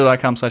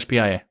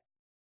 tuxdigital.com/PIA.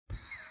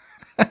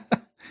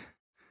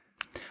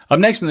 Up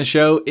next in the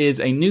show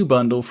is a new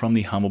bundle from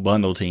the Humble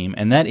Bundle team,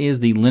 and that is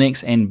the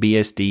Linux and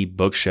BSD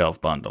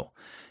Bookshelf Bundle.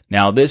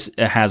 Now, this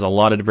has a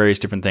lot of various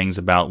different things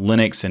about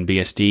Linux and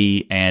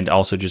BSD, and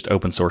also just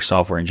open source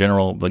software in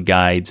general, but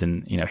guides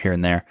and here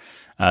and there.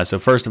 So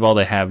first of all,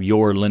 they have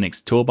Your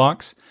Linux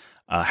Toolbox,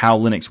 how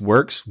Linux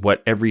works,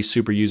 what every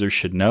super user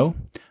should know,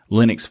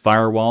 Linux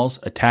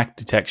firewalls, attack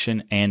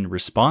detection and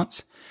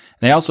response.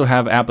 They also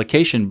have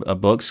application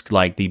books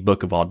like the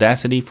Book of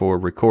Audacity for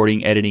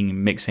recording,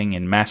 editing, mixing,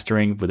 and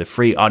mastering with a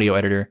free audio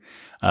editor,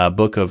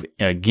 Book of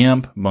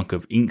GIMP, Book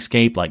of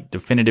Inkscape, like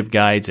definitive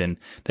guides, and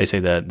they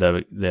say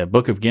the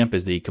Book of GIMP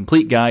is the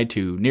complete guide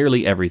to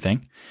nearly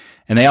everything.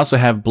 And they also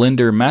have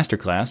Blender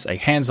Masterclass, a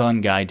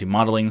hands-on guide to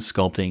modeling,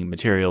 sculpting,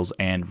 materials,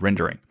 and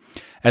rendering,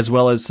 as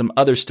well as some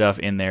other stuff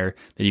in there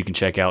that you can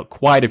check out.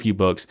 Quite a few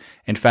books.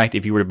 In fact,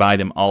 if you were to buy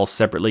them all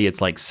separately, it's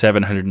like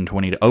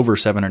over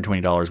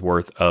 $720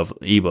 worth of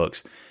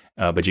ebooks.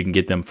 But you can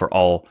get them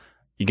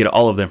you get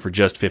all of them for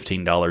just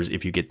 $15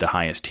 if you get the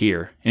highest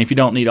tier. And if you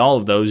don't need all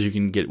of those, you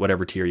can get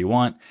whatever tier you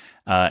want.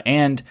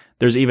 And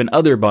there's even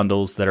other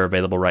bundles that are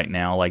available right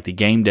now, like the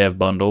Game Dev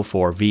bundle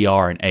for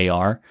VR and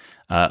AR.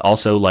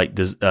 Also, like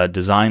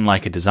Design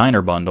Like a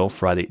Designer bundle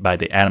by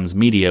the Adams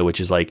Media,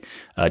 which is like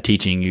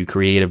teaching you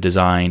creative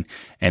design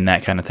and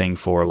that kind of thing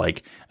for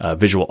like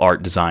visual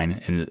art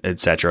design and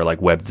etc.,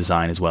 like web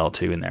design as well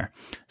too in there.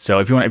 So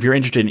if you're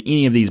interested in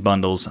any of these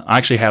bundles, I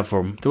actually have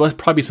there'll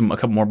probably a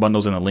couple more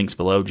bundles in the links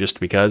below,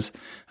 just because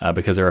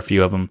there are a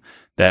few of them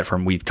that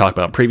we've talked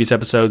about in previous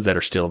episodes that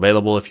are still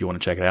available if you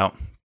want to check it out.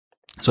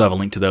 So I have a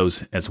link to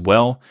those as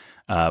well.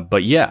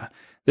 But yeah.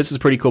 This is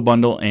a pretty cool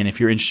bundle, and if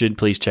you're interested,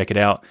 please check it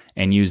out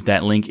and use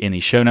that link in the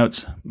show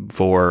notes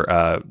for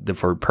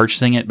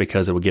purchasing it,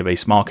 because it will give a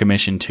small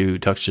commission to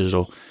Tux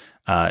Digital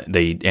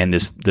and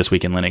this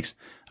Week in Linux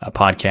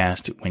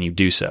podcast when you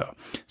do so.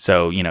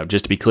 So,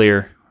 just to be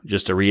clear,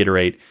 just to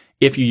reiterate,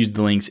 if you use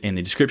the links in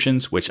the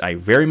descriptions, which I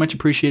very much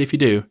appreciate if you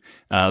do,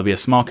 there'll be a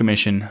small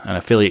commission, an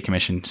affiliate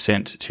commission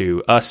sent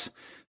to us,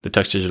 the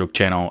Tux Digital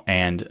channel,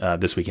 and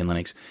This Week in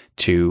Linux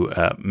to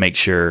make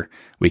sure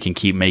we can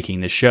keep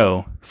making this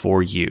show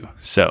for you.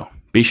 So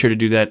be sure to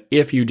do that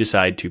if you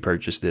decide to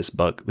purchase this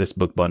book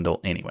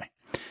bundle anyway.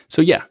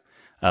 So yeah,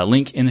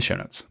 link in the show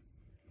notes.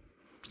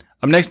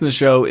 Up next in the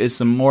show is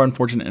some more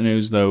unfortunate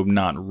news, though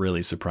not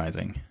really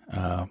surprising.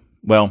 There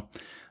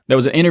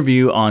was an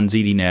interview on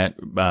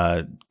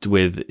ZDNet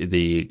with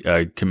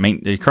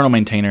the kernel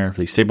maintainer,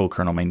 the stable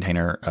kernel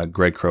maintainer,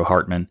 Greg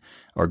Kroah-Hartman,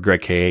 or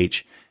Greg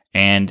KH.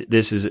 And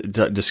this is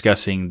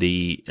discussing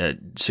the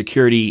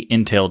security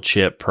Intel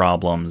chip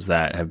problems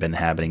that have been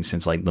happening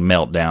since like the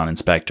Meltdown and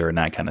Spectre and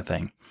that kind of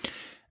thing.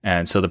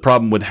 And so the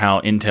problem with how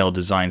Intel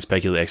designs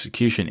speculative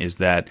execution is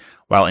that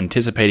while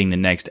anticipating the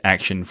next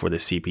action for the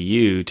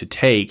CPU to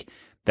take,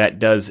 that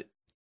does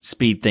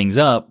speed things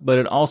up, but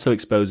it also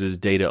exposes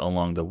data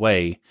along the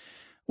way,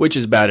 which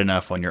is bad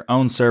enough on your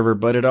own server,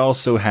 but it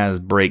also has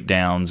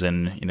breakdowns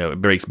and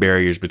it breaks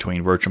barriers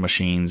between virtual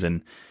machines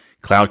and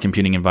cloud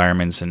computing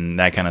environments and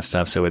that kind of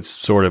stuff, so it's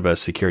sort of a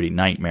security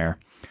nightmare.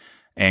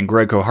 And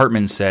Greg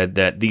Kroah-Hartman said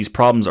that these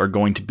problems are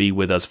going to be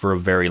with us for a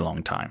very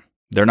long time.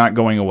 They're not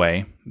going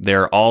away.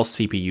 They're all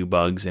CPU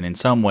bugs, and in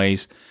some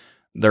ways,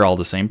 they're all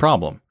the same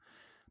problem.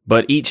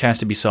 But each has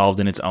to be solved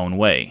in its own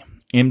way.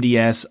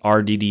 MDS,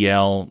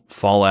 RDDL,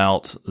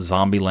 Fallout,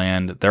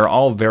 Zombieland, they're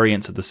all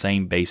variants of the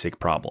same basic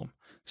problem.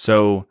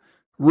 So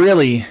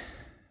really,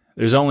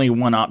 there's only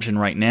one option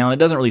right now, and it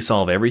doesn't really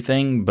solve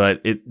everything,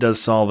 but it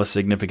does solve a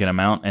significant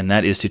amount, and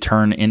that is to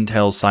turn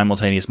Intel's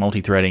simultaneous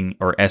multithreading,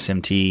 or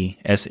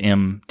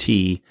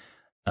SMT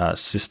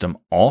system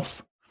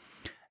off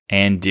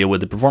and deal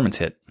with the performance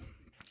hit.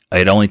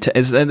 It only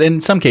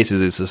in some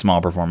cases it's a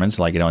small performance,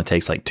 like it only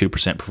takes like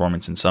 2%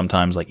 performance, and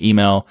sometimes like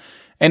email,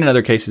 and in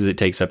other cases it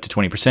takes up to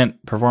 20%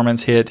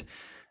 performance hit,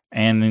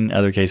 and in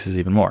other cases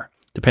even more,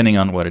 depending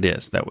on what it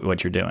is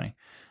what you're doing.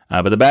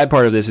 But the bad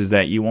part of this is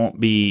that you won't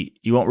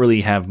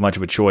really have much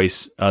of a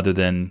choice other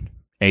than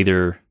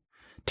either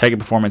take a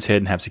performance hit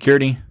and have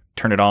security,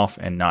 turn it off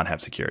and not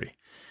have security.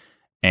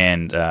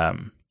 And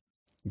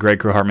Greg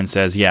Kroah-Hartman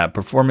says, yeah,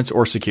 performance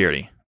or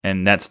security,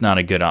 and that's not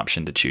a good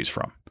option to choose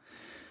from,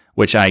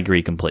 which I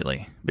agree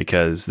completely,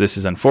 because this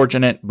is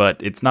unfortunate,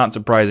 but it's not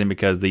surprising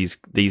because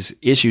these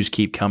issues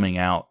keep coming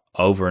out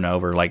over and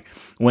over. Like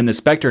when the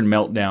Spectre and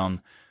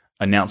Meltdown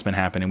announcement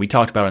happened, and we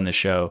talked about it in the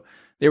show,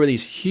 there were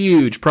these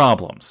huge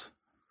problems,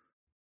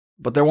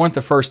 but they weren't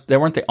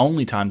the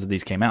only times that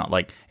these came out.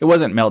 Like it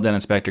wasn't Meltdown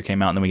and Spectre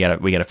came out and then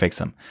we gotta fix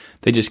them.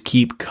 They just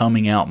keep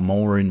coming out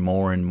more and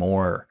more and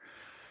more.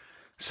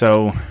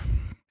 So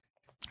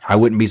I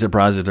wouldn't be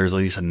surprised if there's at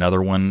least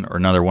another one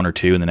or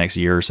two in the next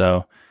year or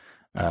so,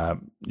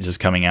 just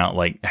coming out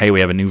like, hey,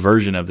 we have a new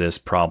version of this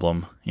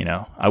problem.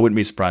 I wouldn't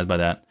be surprised by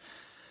that.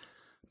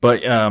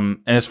 But and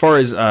as far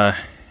as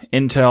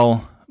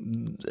Intel,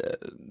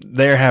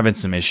 they're having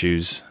some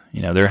issues.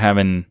 They're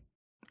having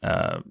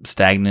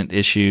stagnant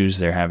issues.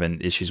 They're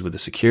having issues with the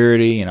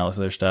security and all this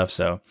other stuff.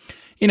 So,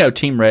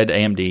 Team Red,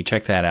 AMD,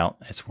 check that out.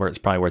 It's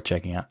probably worth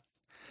checking out.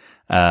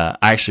 I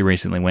actually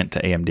recently went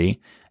to AMD,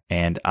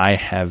 and I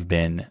have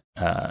been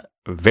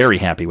very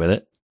happy with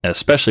it,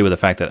 especially with the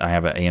fact that I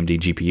have an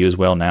AMD GPU as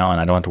well now, and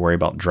I don't have to worry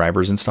about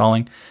drivers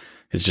installing.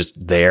 It's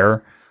just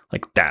there.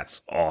 Like,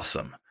 that's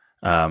awesome.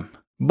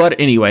 But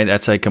anyway,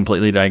 that's a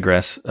completely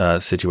digress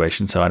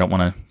situation, so I don't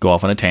want to go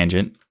off on a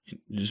tangent.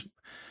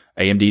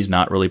 AMD's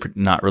not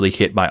really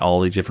hit by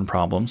all these different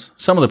problems.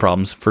 Some of the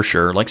problems, for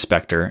sure, like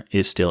Spectre,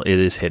 it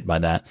is hit by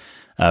that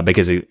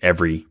because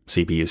every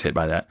CPU is hit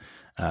by that,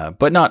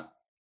 but not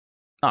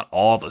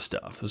all the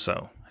stuff.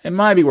 So it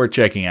might be worth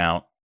checking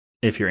out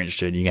if you're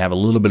interested. You can have a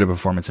little bit of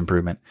performance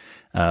improvement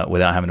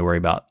without having to worry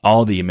about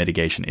all the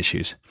mitigation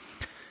issues.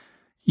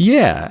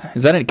 Yeah,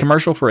 is that a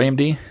commercial for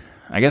AMD?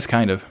 I guess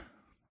kind of.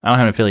 I don't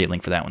have an affiliate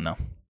link for that one though,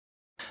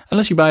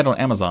 unless you buy it on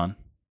Amazon.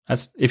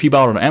 If you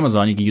bought it on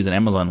Amazon, you can use an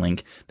Amazon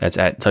link that's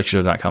at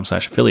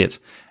tuxedo.com/affiliates,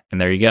 and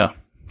there you go.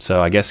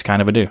 So I guess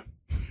kind of a do.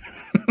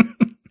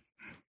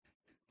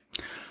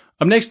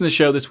 Up next in the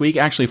show this week,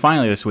 actually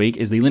finally this week,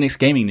 is the Linux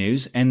gaming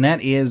news, and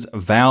that is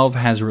Valve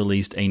has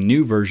released a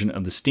new version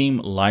of the Steam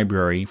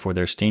library for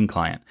their Steam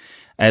client,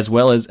 as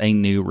well as a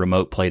new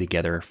remote play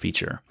together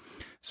feature.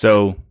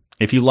 So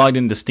if you logged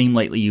into Steam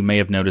lately, you may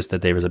have noticed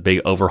that there was a big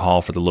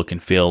overhaul for the look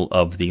and feel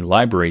of the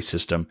library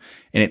system,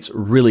 and it's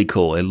really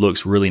cool. It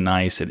looks really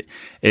nice. It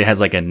has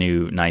like a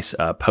new nice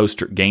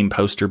game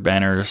poster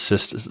banner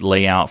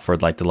layout for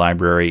like the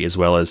library, as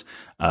well as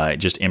it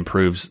just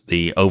improves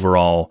the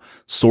overall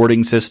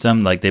sorting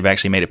system. Like, they've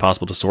actually made it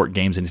possible to sort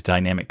games into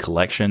dynamic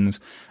collections,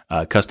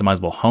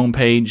 customizable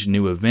homepage,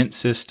 new event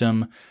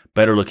system,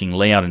 better looking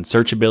layout and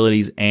search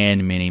abilities,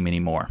 and many, many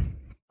more.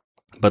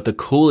 But the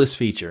coolest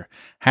feature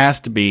has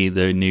to be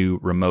the new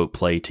remote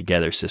play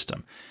together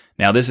system.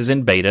 Now, this is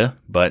in beta,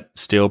 but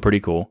still pretty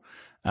cool.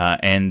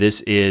 And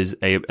this is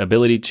a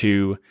ability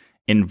to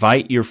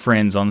invite your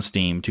friends on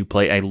Steam to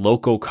play a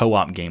local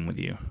co-op game with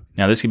you.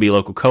 Now, this could be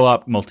local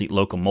co-op,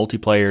 local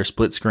multiplayer,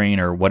 split screen,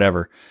 or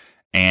whatever.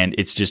 And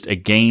it's just a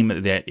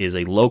game that is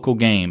a local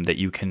game that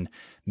you can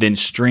then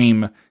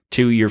stream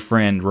to your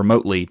friend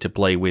remotely to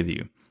play with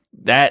you.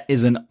 That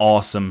is an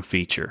awesome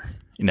feature.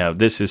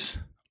 This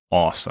is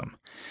awesome.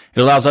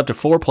 It allows up to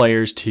 4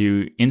 players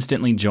to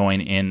instantly join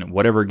in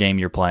whatever game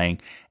you're playing.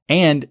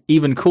 And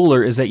even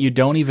cooler is that you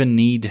don't even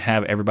need to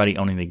have everybody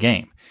owning the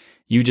game.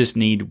 You just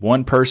need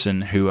one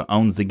person who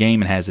owns the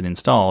game and has it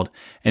installed.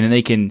 And then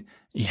they can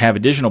have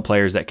additional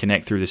players that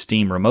connect through the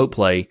Steam remote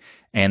play.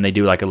 And they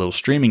do like a little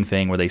streaming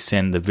thing where they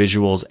send the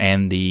visuals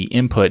and the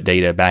input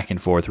data back and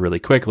forth really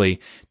quickly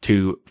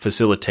to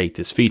facilitate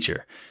this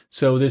feature.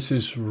 So this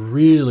is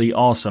really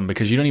awesome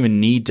because you don't even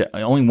need to,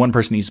 only one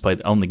person needs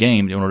to own the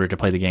game in order to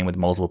play the game with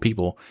multiple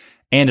people.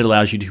 And it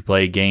allows you to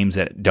play games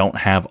that don't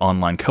have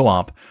online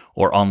co-op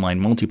or online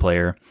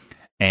multiplayer.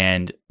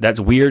 And that's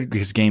weird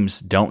because games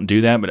don't do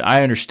that, but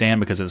I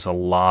understand because it's a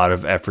lot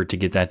of effort to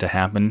get that to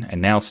happen.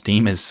 And now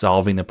Steam is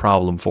solving the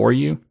problem for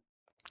you.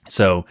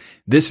 So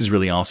this is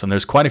really awesome.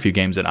 There's quite a few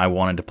games that I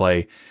wanted to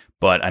play,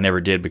 but I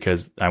never did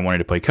because I wanted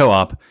to play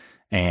co-op.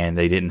 And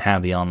they didn't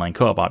have the online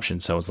co-op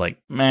option, so I was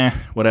like, meh,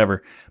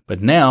 whatever.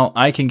 But now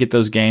I can get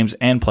those games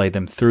and play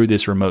them through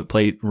this remote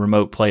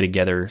play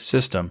together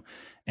system,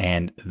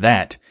 and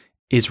that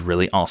is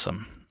really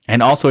awesome.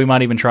 And also, we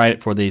might even try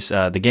it for this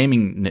the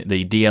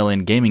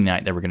DLN gaming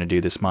night that we're going to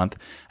do this month.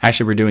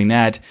 Actually, we're doing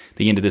that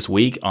the end of this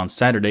week on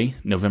Saturday,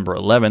 November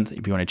 11th.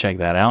 If you want to check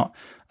that out.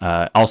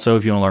 Also,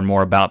 if you want to learn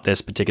more about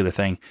this particular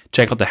thing,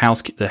 check out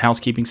the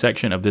housekeeping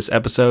section of this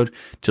episode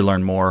to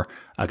learn more,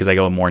 because I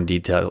go more in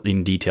detail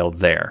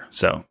there.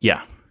 So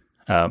yeah.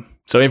 So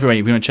anyway,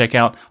 if you want to check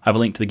out, I have a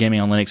link to the Gaming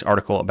on Linux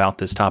article about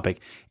this topic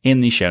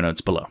in the show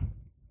notes below.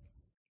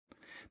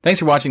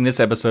 Thanks for watching this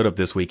episode of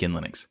This Week in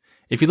Linux.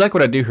 If you like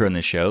what I do here on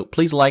this show,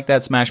 please like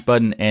that smash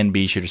button and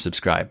be sure to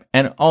subscribe.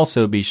 And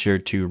also be sure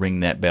to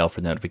ring that bell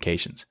for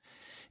notifications.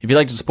 If you'd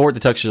like to support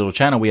the Tuxedo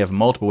channel, we have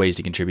multiple ways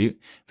to contribute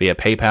via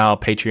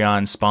PayPal,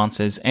 Patreon,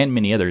 sponsors, and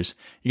many others.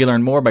 You can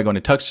learn more by going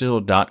to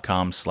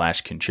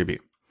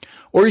tuxedo.com/contribute.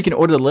 Or you can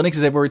order the Linux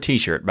is Everywhere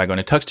t-shirt by going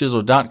to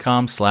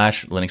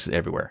tuxedo.com/Linux is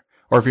Everywhere.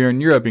 Or if you're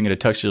in Europe, you can go to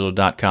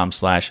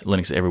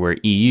tuxedo.com/Linux is Everywhere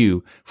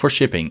EU for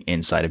shipping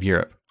inside of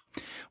Europe.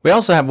 We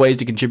also have ways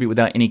to contribute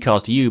without any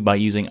cost to you by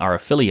using our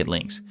affiliate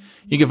links.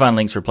 You can find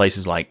links for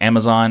places like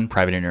Amazon,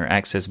 Private Internet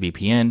Access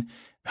VPN,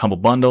 Humble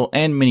Bundle,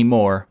 and many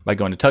more by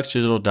going to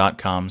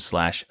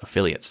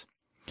tuxdigital.com/affiliates.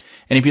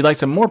 And if you'd like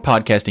some more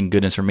podcasting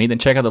goodness from me, then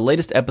check out the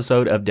latest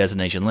episode of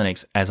Destination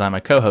Linux, as I'm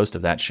a co-host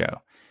of that show.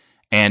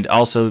 And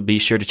also be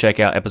sure to check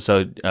out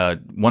episode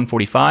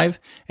 145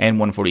 and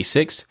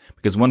 146,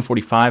 because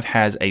 145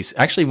 has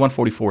actually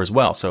 144 as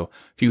well. So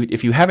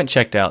if you haven't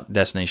checked out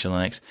Destination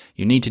Linux,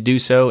 you need to do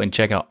so and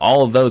check out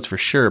all of those for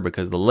sure,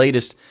 because the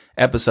latest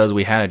episodes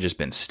we had have just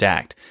been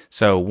stacked.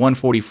 So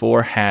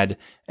 144 had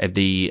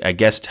a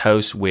guest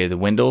host with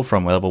Wendell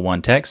from Level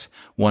 1 Techs.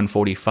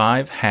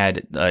 145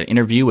 had an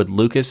interview with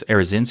Lucas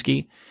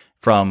Arazinski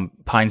from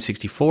Pine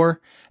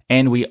 64.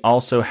 And we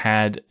also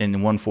had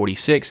in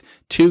 146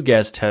 2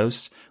 guest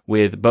hosts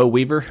with Bo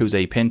Weaver, who's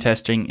a pen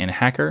testing and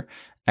hacker,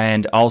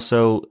 and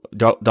also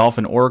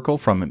Dolphin Oracle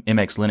from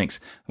MX Linux.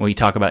 We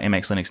talk about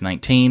MX Linux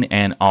 19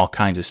 and all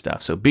kinds of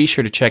stuff. So be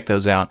sure to check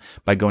those out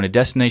by going to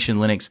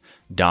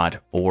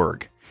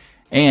destinationlinux.org.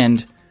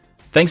 And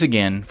thanks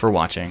again for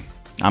watching.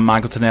 I'm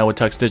Michael Tennell with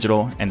Tux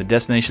Digital and the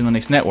Destination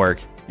Linux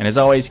Network. And as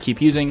always,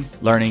 keep using,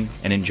 learning,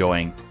 and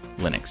enjoying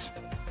Linux.